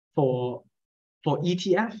for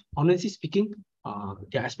ETF, honestly speaking,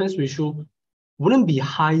 their expense ratio wouldn't be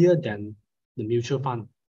higher than the mutual fund.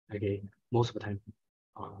 Okay, most of the time,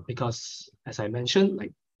 because as I mentioned,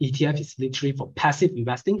 like ETF is literally for passive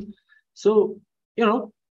investing. So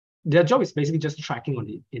their job is basically just tracking on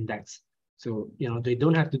the index. So they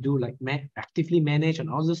don't have to do like actively manage and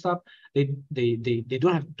all this stuff. They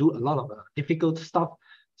don't have to do a lot of difficult stuff.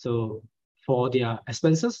 So for their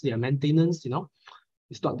expenses, their maintenance,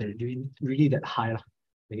 it's not really that high.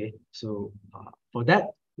 Okay, so for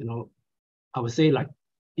that, I would say like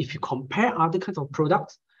if you compare other kinds of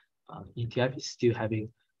products, ETF is still having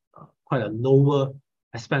quite a lower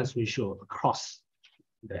expense ratio across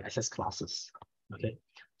the asset classes. Okay,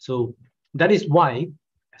 so that is why,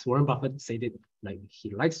 as Warren Buffett said it, like he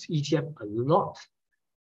likes ETF a lot.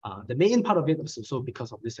 The main part of it is also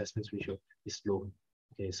because of this expense ratio is low.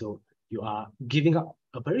 Okay, so you are giving up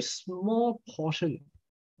a very small portion of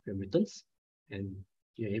your returns, and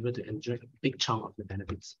you're able to enjoy a big chunk of the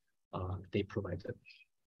benefits they provided.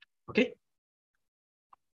 Okay.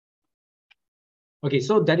 Okay,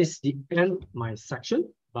 so that is the end of my section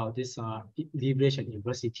about this leverage and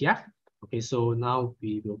inverse ETF. Okay, so now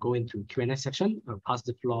we will go into Q&A section. I'll pass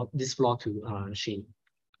this floor to Shane.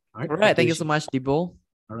 All right, thank you so much, Debo.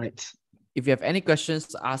 All right. If you have any questions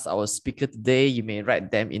to ask our speaker today, you may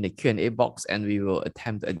write them in the Q&A box and we will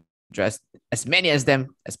attempt to address as many of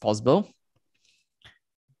them as possible.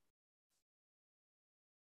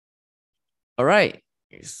 All right.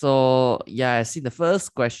 So yeah, I see the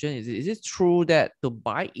first question is it true that to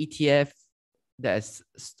buy ETF that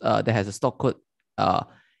has a stock code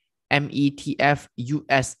METF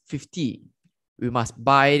US 50, we must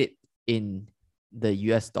buy it in the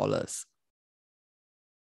US dollars?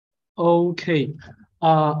 Okay.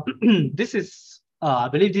 This is I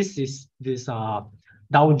believe this is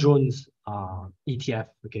Dow Jones ETF.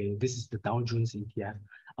 Okay, this is the Dow Jones ETF.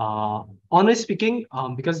 Honestly speaking,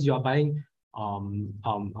 because you are buying I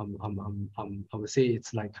would say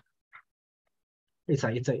it's like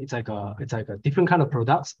a different kind of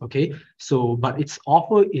products. Okay, so but it's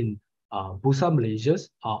offered in Bursa Malaysia's.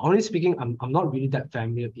 Honestly speaking, I'm not really that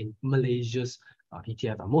familiar in Malaysia's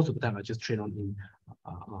ETF. Most of the time I just trade on in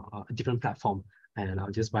a different platform, and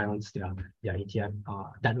I'll just buy on their ETF.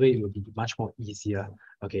 That way it will be much more easier.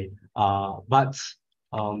 Okay, but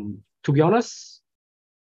to be honest,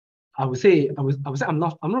 I would say I'm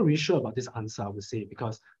not really sure about this answer. I would say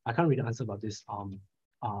because I can't really answer about this.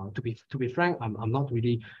 To be frank, I'm not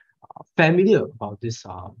really familiar about this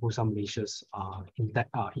Bursa Malaysia's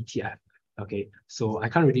ETF. Okay, so I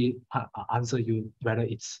can't really answer you whether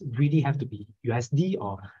it's really have to be USD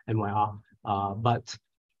or MYR. But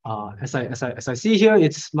as I see here,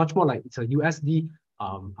 it's much more like it's a USD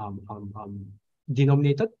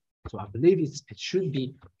denominated. So I believe it should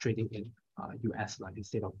be trading in US like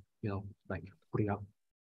instead of like putting up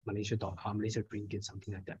Malaysia ringgit,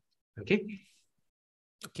 something like that. Okay.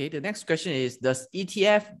 Okay, the next question is, does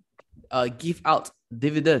ETF give out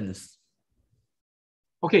dividends?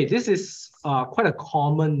 Okay, this is quite a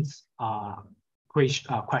common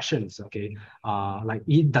questions. Okay, like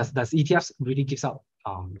does ETFs really gives out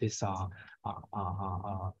this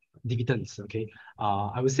dividends? Okay,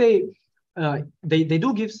 I would say they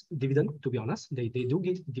do give dividend. To be honest, they do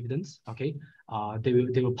give dividends. Okay,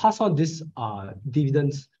 they will pass on this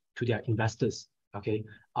dividends to their investors. Okay,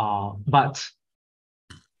 but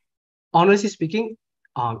honestly speaking,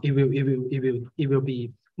 it will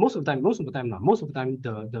be most of the time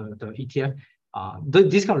the ETF,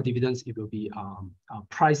 this kind of dividends, it will be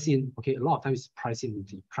priced in. Okay, a lot of times priced in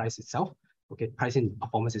the price itself. Okay, price in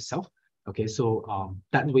performance itself. Okay, so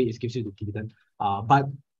that way it gives you the dividend. But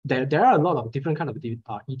there are a lot of different kind of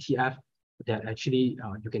ETF that actually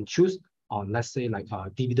you can choose on, let's say, like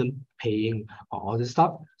dividend paying or all this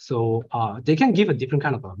stuff. So they can give a different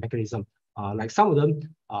kind of a mechanism. Like some of them,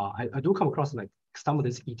 I do come across like some of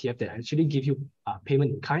this ETF that actually give you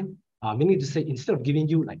payment in kind, meaning to say instead of giving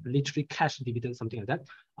you like literally cash dividend, something like that,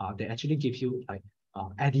 they actually give you like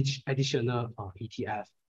additional ETF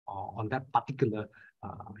on that particular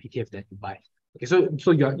ETF that you buy. Okay,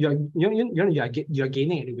 so you're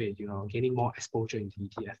gaining anyway, gaining more exposure into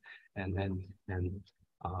ETF, and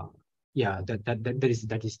yeah, that is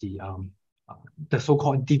the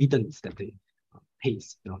so-called dividends that they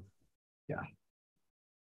pays, yeah.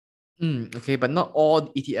 Okay, but not all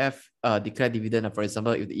ETF declare dividend. For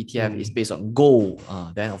example, if the ETF is based on gold,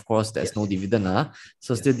 then of course there's no dividend.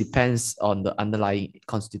 So still depends on the underlying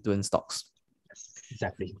constituent stocks. Yes,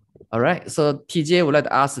 exactly. All right. So TJ would like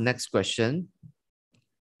to ask the next question.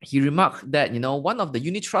 He remarked that, one of the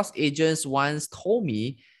unit trust agents once told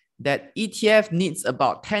me that ETF needs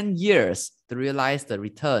about 10 years to realize the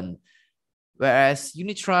return, whereas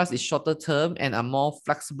unit trust is shorter term and are more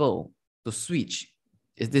flexible to switch.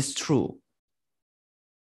 Is this true?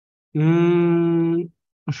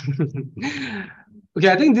 Okay,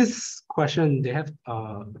 I think this question, they have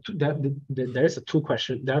there are two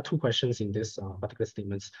questions in this particular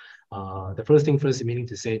statements. The first thing first, meaning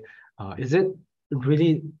to say, is it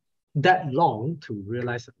really that long to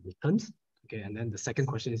realize the returns? Okay, and then the second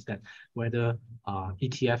question is that whether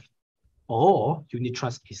ETF or unit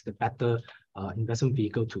trust is the better investment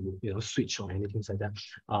vehicle to switch or anything like that.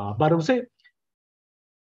 But I would say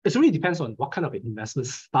it really depends on what kind of investment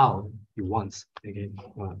style you want. Okay,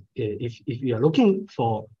 if you are looking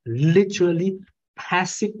for literally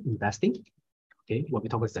passive investing, okay, what we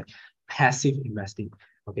talk about is that passive investing.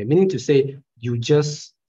 Okay, meaning to say you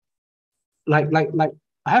just like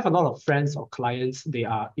I have a lot of friends or clients. They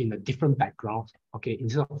are in a different background. Okay,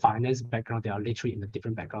 instead of finance background, they are literally in a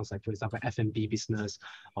different backgrounds. Like for example, F&B business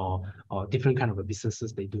or different kind of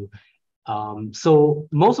businesses they do. So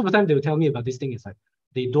most of the time they will tell me about this thing is like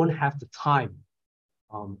they don't have the time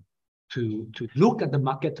to look at the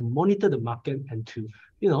market, to monitor the market, and to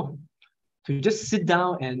just sit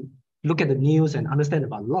down and look at the news and understand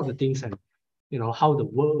about a lot of the things and how the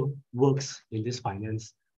world works in this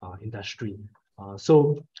finance industry.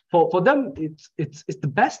 So for them, it's the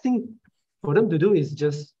best thing for them to do is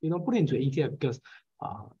just put it into ETF, because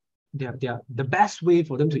the best way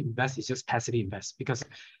for them to invest is just passively invest, because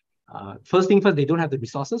first thing first, they don't have the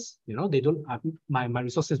resources. They don't. My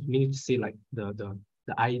resources meaning to say like the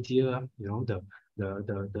idea,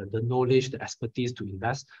 the knowledge, the expertise to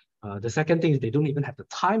invest. The second thing is they don't even have the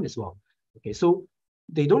time as well. Okay, so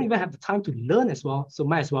they don't even have the time to learn as well. So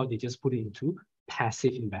might as well they just put it into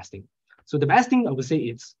passive investing. So the best thing I would say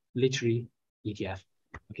is literally ETF.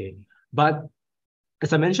 Okay, but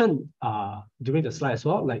as I mentioned during the slide as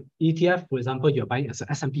well, like ETF, for example, you're buying as an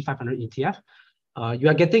S&P 500 ETF. You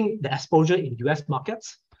are getting the exposure in US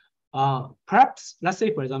markets. Perhaps, let's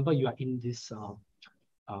say, for example, you are in this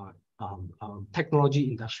technology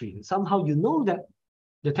industry, and somehow you know that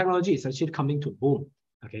the technology is actually coming to a boom,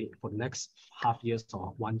 okay, for the next half years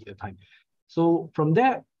or 1 year time. So from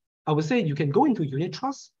there, I would say you can go into unit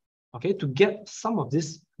trust, okay, to get some of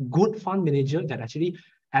this good fund manager that actually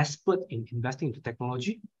expert in investing into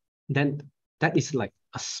technology. Then that is like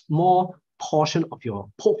a small portion of your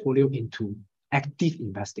portfolio into active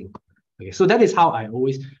investing. Okay, so that is how I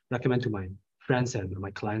always recommend to my friends and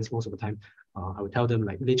my clients most of the time. I would tell them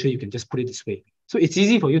like literally you can just put it this way. So it's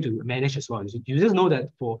easy for you to manage as well. You just know that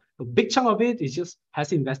for a big chunk of it is just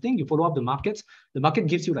passive investing. You follow up the markets. The market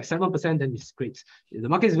gives you like 7%, then it's great. The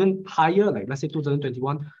market is even higher, like let's say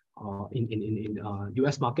 2021 in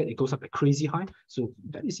US market, it goes up a crazy high. So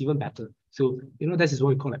that is even better. So that is what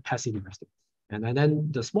we call like passive investing. And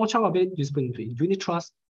then the small chunk of it you just put into unit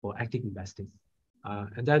trust or active investing.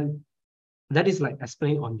 And then that is like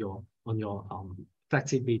explained on your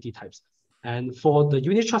flexibility types. And for the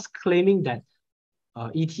unit trust claiming that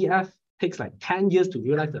ETF takes like 10 years to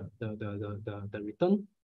realize the return,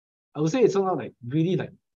 I would say it's not like really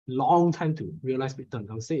like long time to realize return.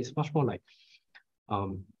 I would say it's much more like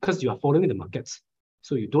because you are following the markets,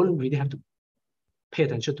 so you don't really have to pay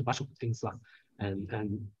attention to much of things like,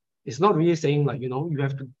 and it's not really saying like, you know,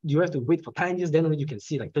 you have to wait for 10 years, then only you can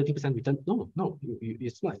see like 30% return. No,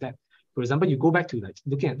 it's not like that. For example, you go back to like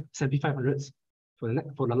looking at S&P 500s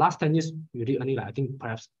for the last 10 years, you're really earning like, I think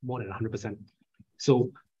perhaps more than 100%.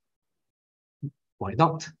 So why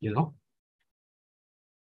not, you know?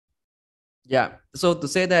 Yeah. So to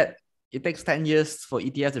say that it takes 10 years for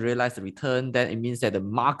ETF to realize the return, then it means that the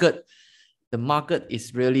market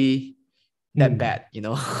is really that bad, you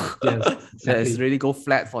know. Yes, That exactly. is really go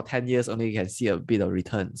flat for 10 years, only you can see a bit of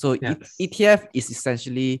return. So Yes. ETF is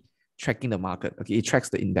essentially tracking the market. Okay, it tracks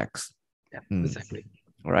the index. Yeah, exactly.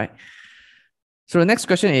 All right. So the next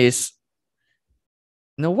question is,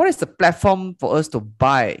 you know, what is the platform for us to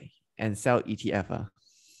buy and sell ETF?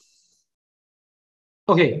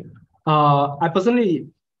 Okay. I personally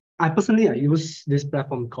I use this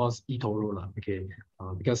platform called eToro, okay.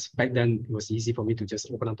 Because back then it was easy for me to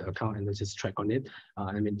just open up the account and then just track on it.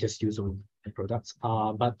 I mean, just use on the products.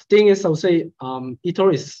 But the thing is, I would say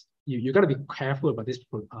eToro is you gotta be careful about this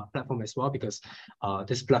platform as well, because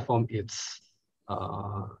this platform it's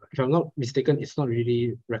if I'm not mistaken, it's not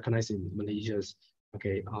really recognized in Malaysia's,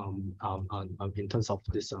 okay. In terms of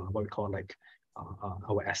this what we call like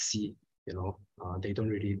our SC. You know, they don't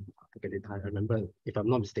really look at it. I remember, if I'm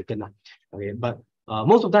not mistaken, okay. But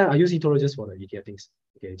most of the time I use eToro just for the ETF things,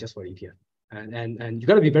 okay, just for ETF. And you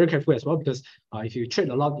got to be very careful as well, because if you trade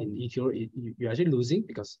a lot in eToro, you're actually losing,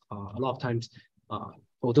 because a lot of times,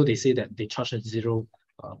 although they say that they charge a zero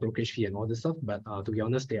brokerage fee and all this stuff, but to be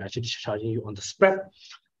honest, they're actually charging you on the spread.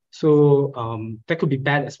 So that could be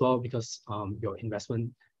bad as well, because your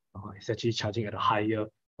investment is actually charging at a higher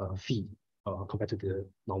fee compared to the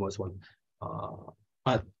normal one.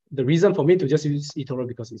 But the reason for me to just use eToro,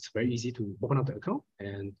 because it's very easy to open up the account,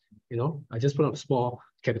 and you know, I just put up small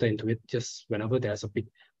capital into it. Just whenever there's a big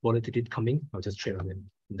volatility coming, I'll just trade on it.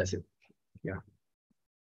 That's it. Yeah.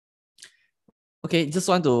 Okay, just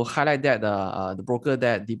want to highlight that the broker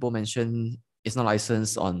that Depot mentioned is not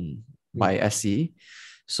licensed on by SC.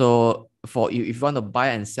 So for you, if you want to buy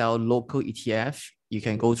and sell local ETF, you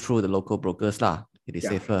can go through the local brokers lah. It is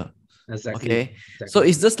safer. Exactly. Okay. Exactly. So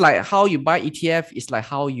it's just like how you buy ETF, it's like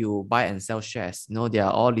how you buy and sell shares. You know, they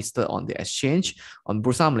are all listed on the exchange. On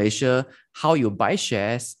Bursa Malaysia, how you buy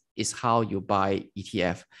shares is how you buy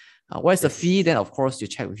ETF. What is the fee? Then, of course, you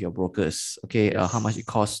check with your brokers. Okay, how much it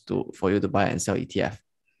costs for you to buy and sell ETF.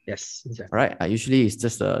 Yes, exactly. Right. Usually, it's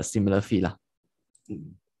just a similar fee lah.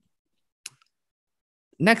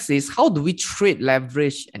 Next is, how do we trade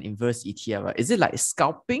leverage and inverse ETF? Is it like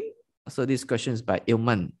scalping? So this question is by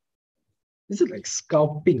Ilman. Is it like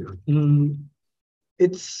scalping?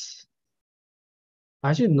 It's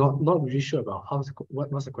actually not really sure about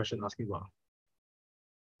what's the question asking about.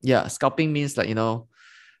 Yeah, scalping means like, you know,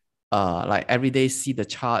 like every day see the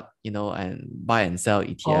chart, you know, and buy and sell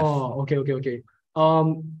ETF. Oh, okay.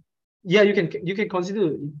 Yeah, you can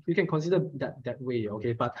consider that way,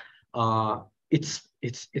 okay. But it's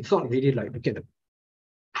not really like look at the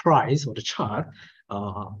price or the chart.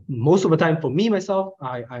 Most of the time, for me myself,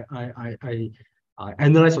 I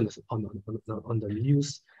analyze on the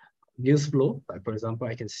news flow. Like for example,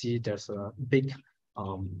 I can see there's a big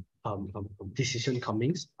decision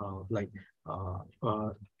comings.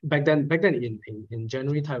 Back then in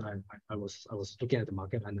January time, I was looking at the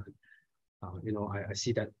market, and you know, I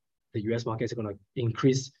see that the US market is going to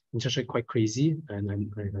increase interest rate quite crazy, and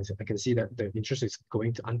I can see that the interest is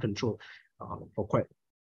going to uncontrolled for quite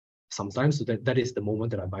sometimes. So that is the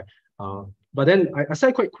moment that I buy. But then I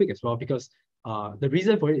sell quite quick as well, because the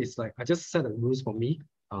reason for it is like I just set the rules for me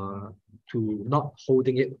to not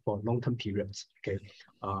holding it for long-term periods. Okay,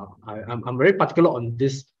 I'm very particular on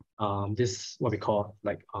this this what we call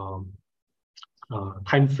like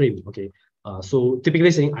time frame. Okay, so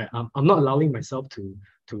typically saying I'm not allowing myself to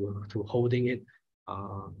holding it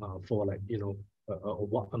for like, you know,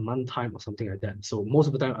 a month time or something like that. So most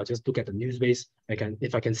of the time I just look at the news base.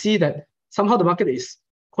 If I can see that somehow the market is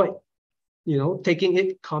quite, you know, taking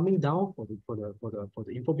it calming down for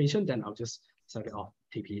the information, then I'll just sell it off,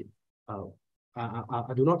 TP.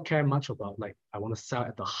 I do not care much about like I want to sell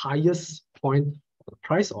at the highest point of the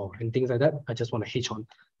price or and things like that. I just want to hedge on,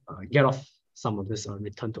 get off some of this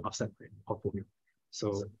return to upside portfolio.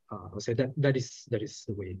 So I'll say that is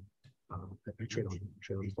the way that I trade on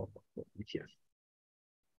for ETF.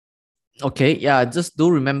 Okay, yeah, just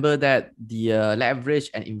do remember that the leverage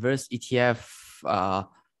and inverse ETF are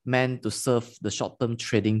meant to serve the short-term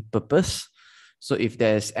trading purpose. So if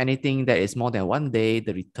there's anything that is more than 1 day,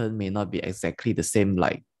 the return may not be exactly the same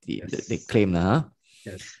like they Yes. claim. Huh?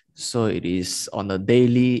 Yes. So it is on a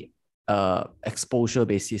daily exposure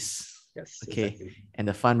basis. Yes. Okay. Exactly. And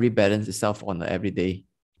the fund rebalance itself on an everyday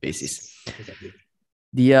basis. Yes. Exactly.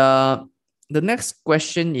 The next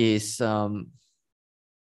question is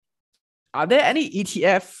are there any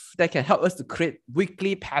ETF that can help us to create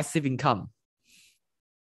weekly passive income?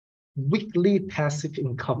 Weekly passive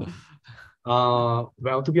income.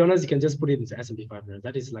 Well, to be honest, you can just put it into S&P 500.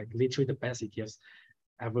 That is like literally the best ETFs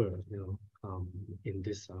ever, in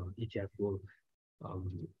this ETF world.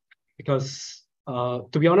 Because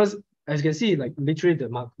to be honest, as you can see, like literally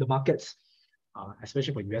the markets,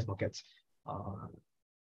 especially for US markets,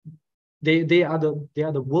 they are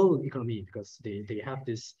the world economy because they have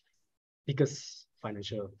this biggest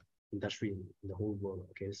financial industry in the whole world.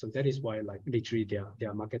 Okay, so that is why like literally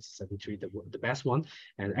their markets is literally the best one,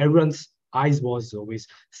 and everyone's eyes was always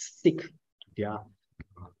stick to their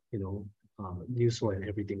news flow and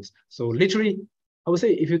everything. So literally, I would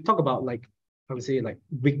say if you talk about like I would say like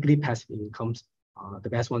weekly passive incomes, the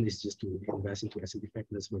best one is just to invest into S&P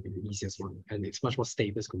 500 will be the easiest one, and it's much more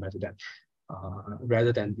stable compared to that,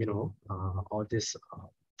 rather than all this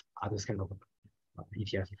others kind of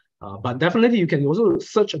ETF. But definitely you can also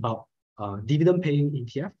search about dividend paying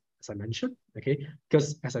ETF, as I mentioned, okay?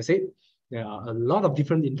 Because as I said, there are a lot of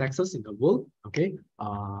different indexes in the world, okay?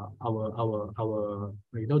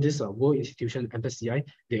 This world institution, MSCI,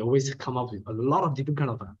 they always come up with a lot of different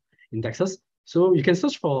kind of indexes. So you can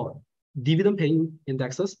search for dividend paying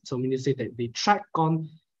indexes. So meaning to say that they track on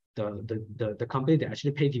the company that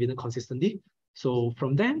actually pay dividend consistently. So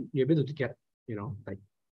from there, you're able to get, like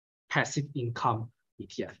passive income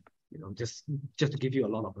ETF, just to give you a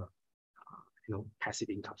lot of passive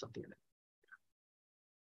income, something like that.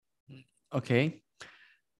 Okay.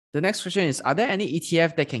 The next question is, are there any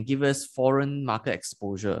ETF that can give us foreign market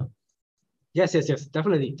exposure? Yes,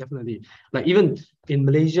 definitely. Like even in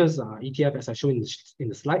Malaysia's ETF, as I showed in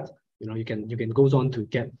the slide, you can go on to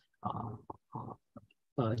get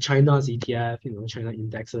China's ETF, China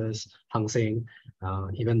indexes, Hang Seng,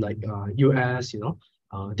 even like US,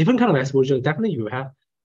 different kind of exposure. Definitely you have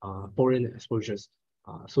foreign exposures.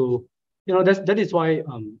 So that is why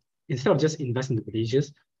instead of just investing in the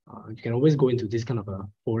Malaysia's, you can always go into this kind of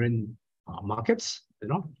foreign markets,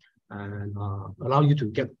 and allow you to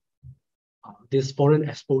get this foreign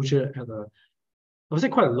exposure at I would say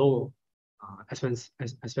quite a low expense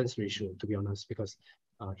ratio, to be honest, because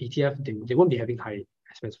ETF they won't be having high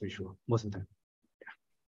expense ratio most of the time.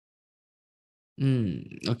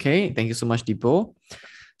 Okay, thank you so much, Deepo.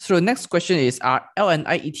 So the next question is, are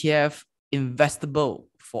L&I ETF investable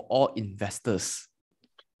for all investors?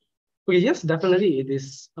 Okay, yes, definitely it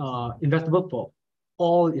is investable for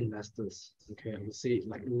all investors. Okay, I would say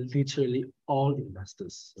like literally all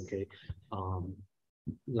investors. Okay,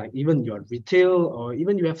 like even your retail or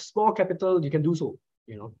even you have small capital, you can do so.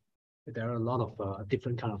 There are a lot of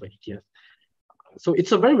different kind of ETF. So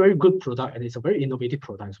it's a very, very good product, and it's a very innovative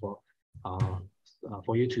product as well,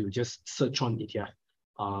 for you to just search on ETF.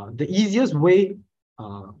 The easiest way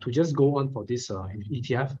to just go on for this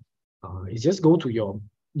ETF is just go to your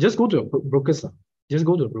brokers. Just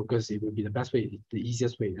go to the brokers. It will be the best way, the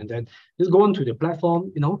easiest way. And then just go on to the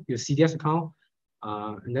platform, your CDS account,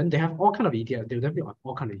 and then they have all kind of ETF. They definitely have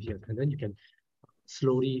all kind of ETF, and then you can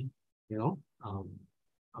slowly,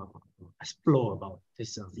 explore about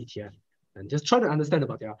this ETF and just try to understand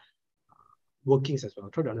about their workings as well.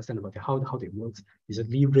 Try to understand about how they work. Is it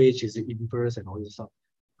leverage? Is it inverse and all this stuff?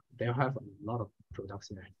 They'll have a lot of products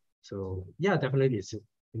in there. So yeah, definitely it's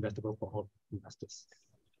investable for all investors.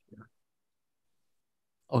 Yeah.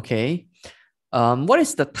 Okay. What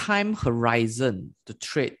is the time horizon to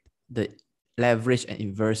trade the leverage and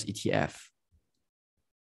inverse ETF?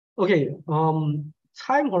 Okay.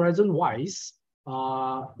 Time horizon wise,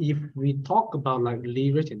 if we talk about like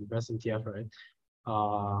leverage and inverse ETF, right?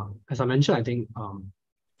 As I mentioned, I think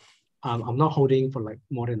I'm not holding for like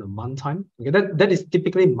more than a month time. Okay, that is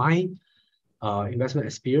typically my investment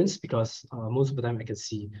experience, because most of the time I can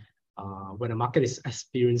see when the market is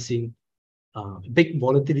experiencing big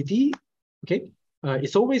volatility, okay,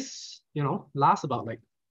 it's always lasts about like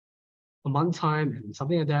a month time and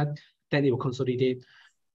something like that. Then it will consolidate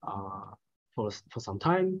for some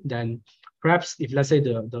time. Then perhaps if let's say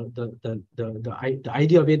the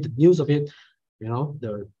idea of it, the news of it,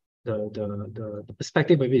 the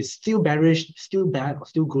perspective of it is still bearish, still bad, or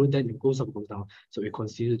still good, then it goes up, goes down. So it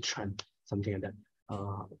continues to trend, something like that.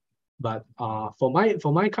 But for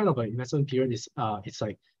my kind of an investment period is it's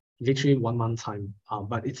like literally 1 month time.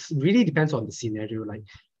 But it's really depends on the scenario, like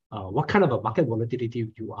what kind of a market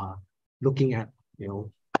volatility you are looking at,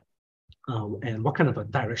 and what kind of a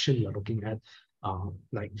direction you are looking at.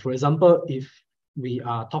 Like for example, if we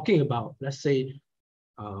are talking about, let's say,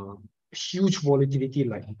 huge volatility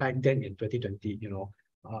like back then in 2020,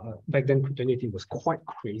 back then 2020 was quite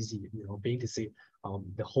crazy, being to say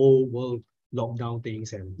the whole world locked down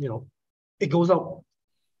things, and it goes up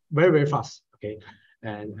very, very fast. Okay.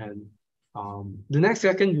 And the next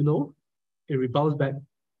second, it rebounds back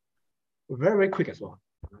very, very quick as well.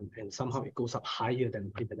 And somehow it goes up higher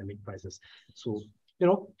than pre-pandemic prices. So,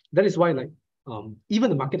 that is why, like, even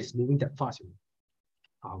the market is moving that fast,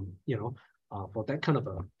 for that kind of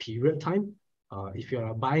a period time, if you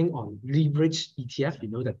are buying on leverage ETF, you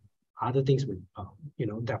know that other things will,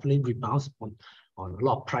 definitely rebound on a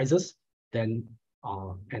lot of prices. Then,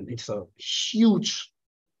 and it's a huge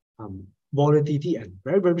volatility and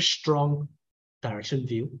very, very strong direction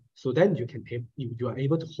view. So then you are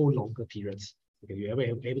able to hold longer periods. Okay, you're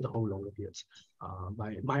able to hold longer periods.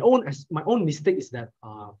 My own mistake is that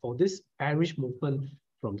for this bearish movement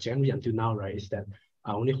from January until now, right, is that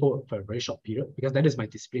I only hold for a very short period because that is my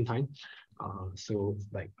discipline time. So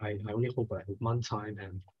like I only hold for like a month time,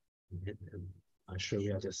 and sure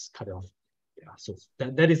we are just cut it off. Yeah, so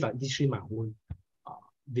that is like literally my own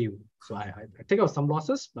view. So I take out some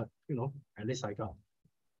losses, but at least I got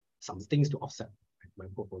some things to offset my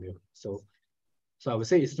portfolio. So I would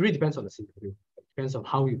say it really depends on the scenario. It depends on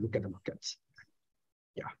how you look at the markets.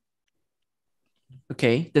 Yeah.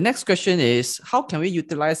 Okay. The next question is, how can we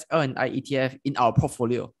utilize L&I ETF in our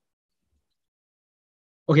portfolio?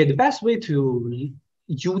 Okay, the best way to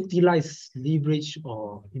utilize leverage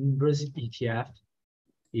or inverse ETF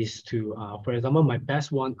is to, for example, my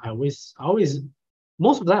best one, I always,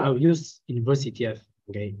 most of the time I will use inverse ETF,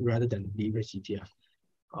 okay, rather than leverage ETF.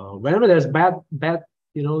 Whenever there's bad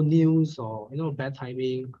news or bad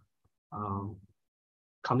timing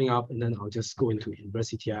coming up, and then I'll just go into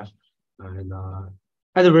inverse ETF, and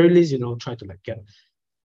at the very least, try to like get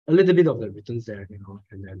a little bit of the returns there,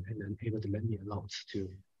 and then able to let me allow to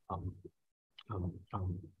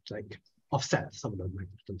like offset some of the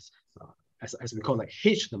returns, as we call, like,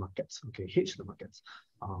 hedge the markets. Okay, hedge the markets.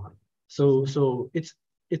 So it's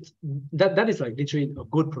that is like literally a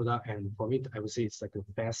good product, and for me, I would say it's like the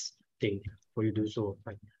best thing for you to do. So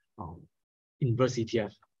like inverse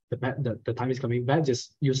ETF, the time is coming back,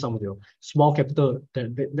 just use some of your small capital.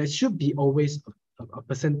 There should be always a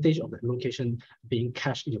percentage of the allocation being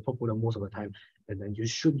cash in your portfolio most of the time, and then you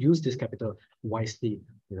should use this capital wisely,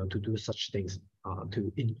 to do such things,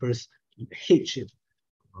 to inverse hedge it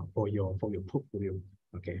for your portfolio.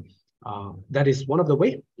 Okay, that is one of the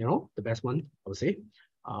way, the best one, I would say.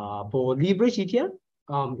 For leverage ETF,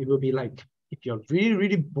 it will be like if you're really,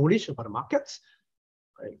 really bullish about the markets.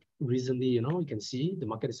 Like recently, you can see the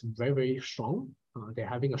market is very, very strong. They're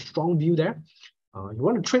having a strong view there. You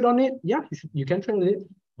want to trade on it? Yeah, you can trade on it,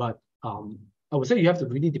 but I would say you have to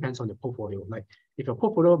really depends on your portfolio. Like if your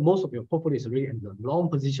portfolio, most of your portfolio is really in the long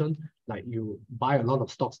position, like you buy a lot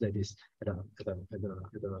of stocks that is at a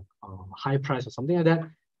high price or something like that.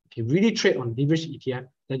 If you really trade on leverage ETF,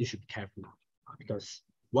 then you should be careful, because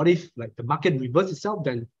what if like the market reverses itself?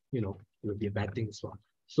 Then it will be a bad thing as well.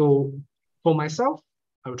 So for myself,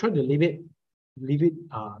 I will try to leave it.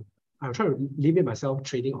 I will try to limit myself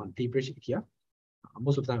trading on leverage ETF.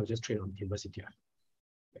 Most of the time, I will just trade on inverse ETF.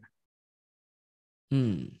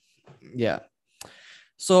 Yeah.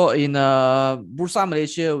 So in Bursa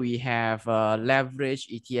Malaysia, we have leverage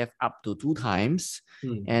ETF up to 2 times,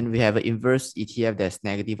 and we have an inverse ETF that's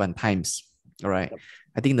negative 1 times. All right. Yep.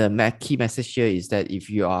 I think the key message here is that if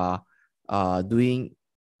you are doing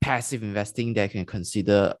passive investing, that can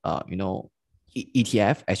consider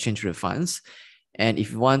ETF, exchange rate funds. And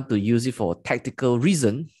if you want to use it for tactical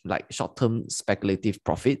reason, like short-term speculative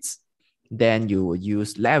profits, then you will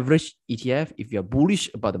use leverage ETF if you're bullish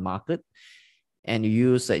about the market, and you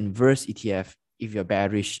use the inverse ETF if you're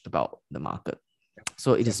bearish about the market.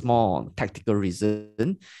 So it is more tactical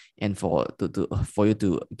reason, and for you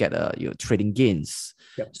to get your trading gains.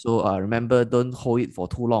 Yep. So remember, don't hold it for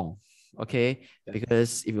too long, okay? Yep.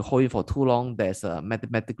 Because if you hold it for too long, there's a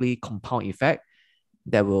mathematically compound effect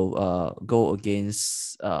that will go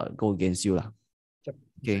against you lah. Yep.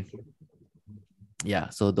 Okay. Exactly. Yeah,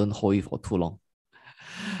 so don't hold it for too long.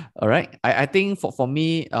 All right. I think for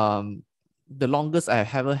me, the longest I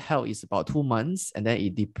have ever held is about 2 months, and then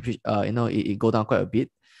it go down quite a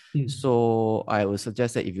bit. So I would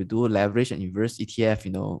suggest that if you do leverage and inverse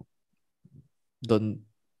ETF, don't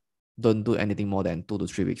do anything more than 2 to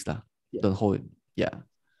 3 weeks lah. Don't hold it. Yeah.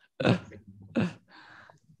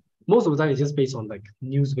 Most of the time it's just based on like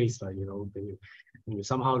news based, you know, when you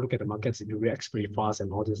somehow look at the markets, you react pretty fast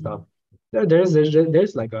and all this stuff.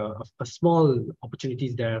 There's like a small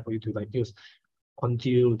opportunities there for you to like just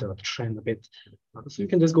continue the trend a bit. So you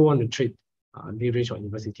can just go on and trade leverage or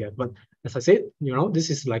inverse ETF. But as I said, you know, this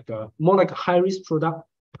is like more like a high risk product.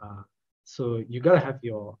 So you gotta have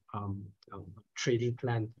your trading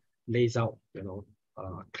plan lays out, you know,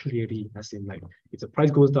 clearly, as in like if the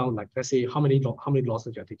price goes down, like let's say how many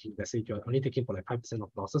losses you're taking. Let's say you're only taking for like 5% of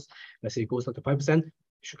losses. Let's say it goes up to 5%, you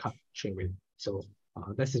should cut straight away. So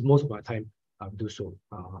this is most of my time do so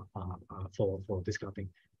for this kind of thing.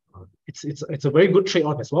 It's a very good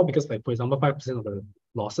trade-off as well, because like for example 5% of the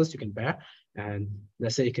losses you can bear, and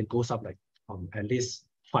let's say it can go up like at least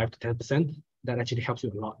 5 to 10%. That actually helps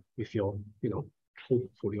you a lot with your whole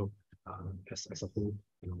portfolio as a whole,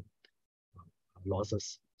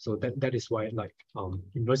 losses. So that is why like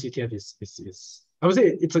inverse ETF is I would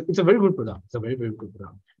say it's a very good product. It's a very good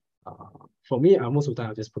product. For me, most of the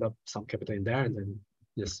time I just put up some capital in there and then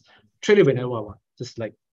just trade it whenever I want. Just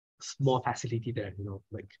like small facility there,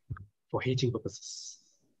 like for hedging purposes.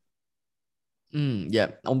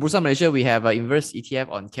 Yeah. On Bursa Malaysia, we have an inverse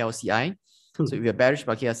ETF on KLCI. So if you're bearish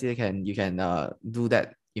about KLCI, you can do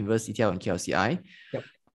that inverse ETF on KLCI. Yep.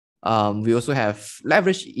 We also have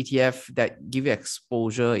leverage ETF that give you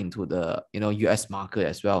exposure into the US market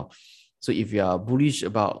as well. So if you are bullish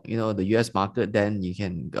about the US market, then you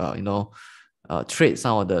can trade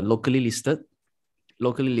some of the locally listed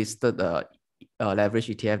leverage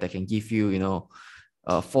ETF that can give you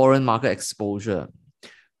foreign market exposure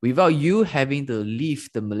without you having to leave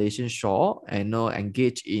the Malaysian shore and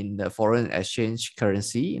engage in the foreign exchange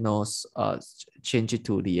currency, change it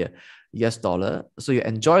to the US dollar. So you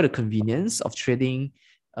enjoy the convenience of trading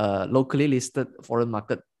locally listed foreign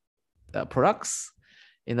market products,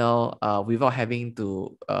 without having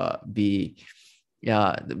to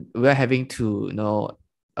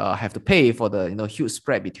have to pay for the huge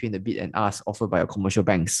spread between the bid and ask offered by commercial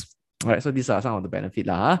banks. All right, so these are some of the benefits.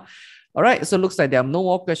 All right, so it looks like there are no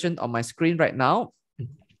more questions on my screen right now.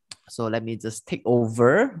 So let me just take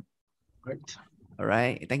over. Right. All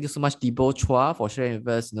right, thank you so much, Debo Chua, for sharing with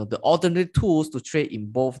us the alternate tools to trade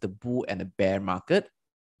in both the bull and the bear market.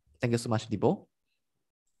 Thank you so much, Debo.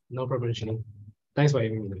 No problem, Shane. Thanks for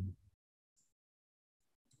having me.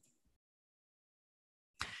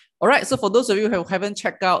 All right, so for those of you who haven't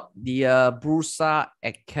checked out the Bursa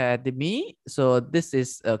Academy, so this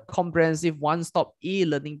is a comprehensive one-stop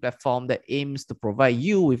e-learning platform that aims to provide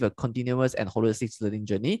you with a continuous and holistic learning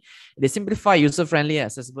journey. It is simplified, user-friendly, and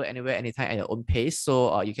accessible anywhere, anytime at your own pace.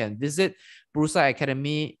 So you can visit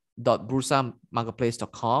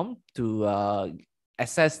bursaacademy.bursamarketplace.com to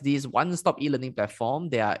access this one-stop e-learning platform.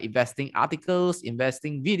 There are investing articles,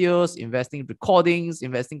 investing videos, investing recordings,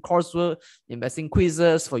 investing coursework, investing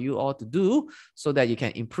quizzes for you all to do so that you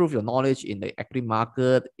can improve your knowledge in the equity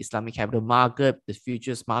market, Islamic capital market, the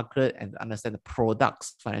futures market, and understand the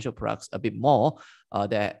products, financial products a bit more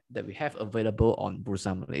that we have available on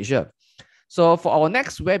Bursa Malaysia. So for our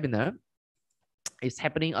next webinar, it's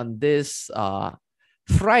happening on this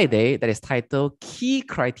Friday, that is titled Key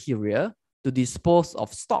Criteria to dispose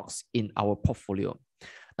of stocks in our portfolio.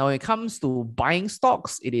 Now, when it comes to buying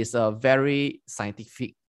stocks, it is a very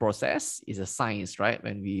scientific process. It's a science, right?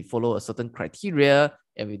 When we follow a certain criteria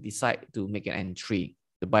and we decide to make an entry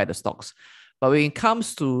to buy the stocks. But when it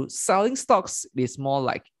comes to selling stocks, it's more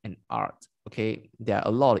like an art, okay? There are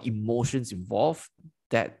a lot of emotions involved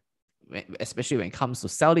that, especially when it comes to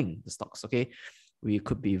selling the stocks, okay? We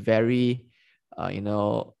could be very,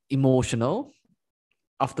 emotional.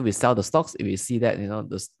 After we sell the stocks, if we see that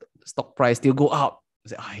the stock price still go up, we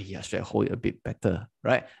say, should I hold it a bit better,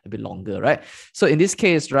 right? A bit longer, right? So in this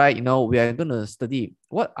case, right, we are going to study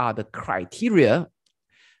what are the criteria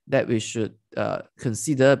that we should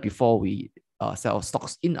consider before we sell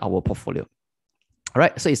stocks in our portfolio. All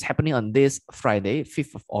right, so it's happening on this Friday,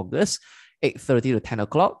 5th of August, 8:30 to 10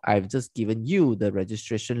 o'clock. I've just given you the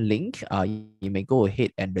registration link. You may go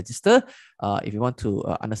ahead and register if you want to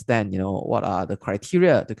understand, what are the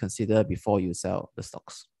criteria to consider before you sell the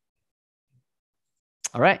stocks.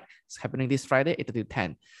 All right, it's happening this Friday, 8:30 to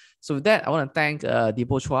 10. So with that, I want to thank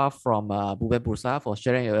Debo Chua from Bursa for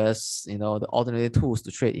sharing with us, the alternative tools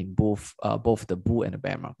to trade in both the bull and the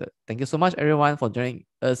bear market. Thank you so much, everyone, for joining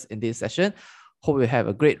us in this session. Hope you have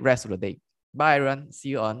a great rest of the day. Bye, everyone. See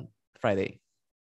you on Friday.